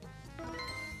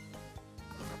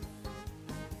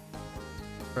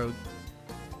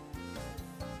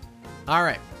 All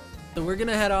right, so we're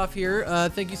gonna head off here.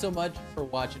 Thank you so much for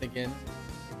watching again.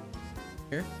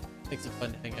 Here, makes it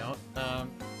fun to hang out.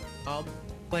 I'll be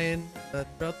playing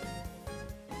throughout.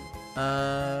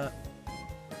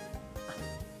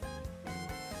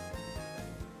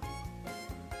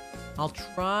 I'll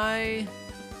try.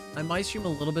 I might stream a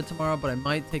little bit tomorrow, but I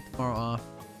might take tomorrow off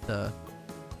to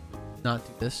not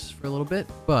do this for a little bit.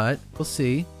 But we'll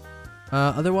see.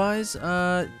 Otherwise,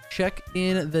 check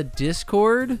in the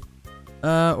Discord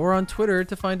or on Twitter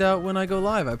to find out when I go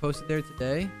live. I posted there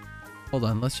today. Hold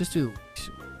on, let's just do.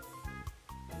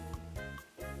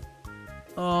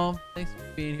 Oh, thanks for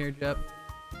being here, Jep.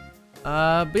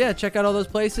 But yeah, check out all those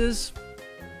places,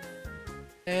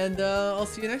 and I'll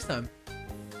see you next time.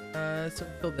 So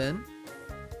until then,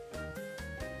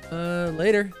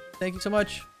 later. Thank you so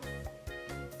much.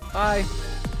 Bye.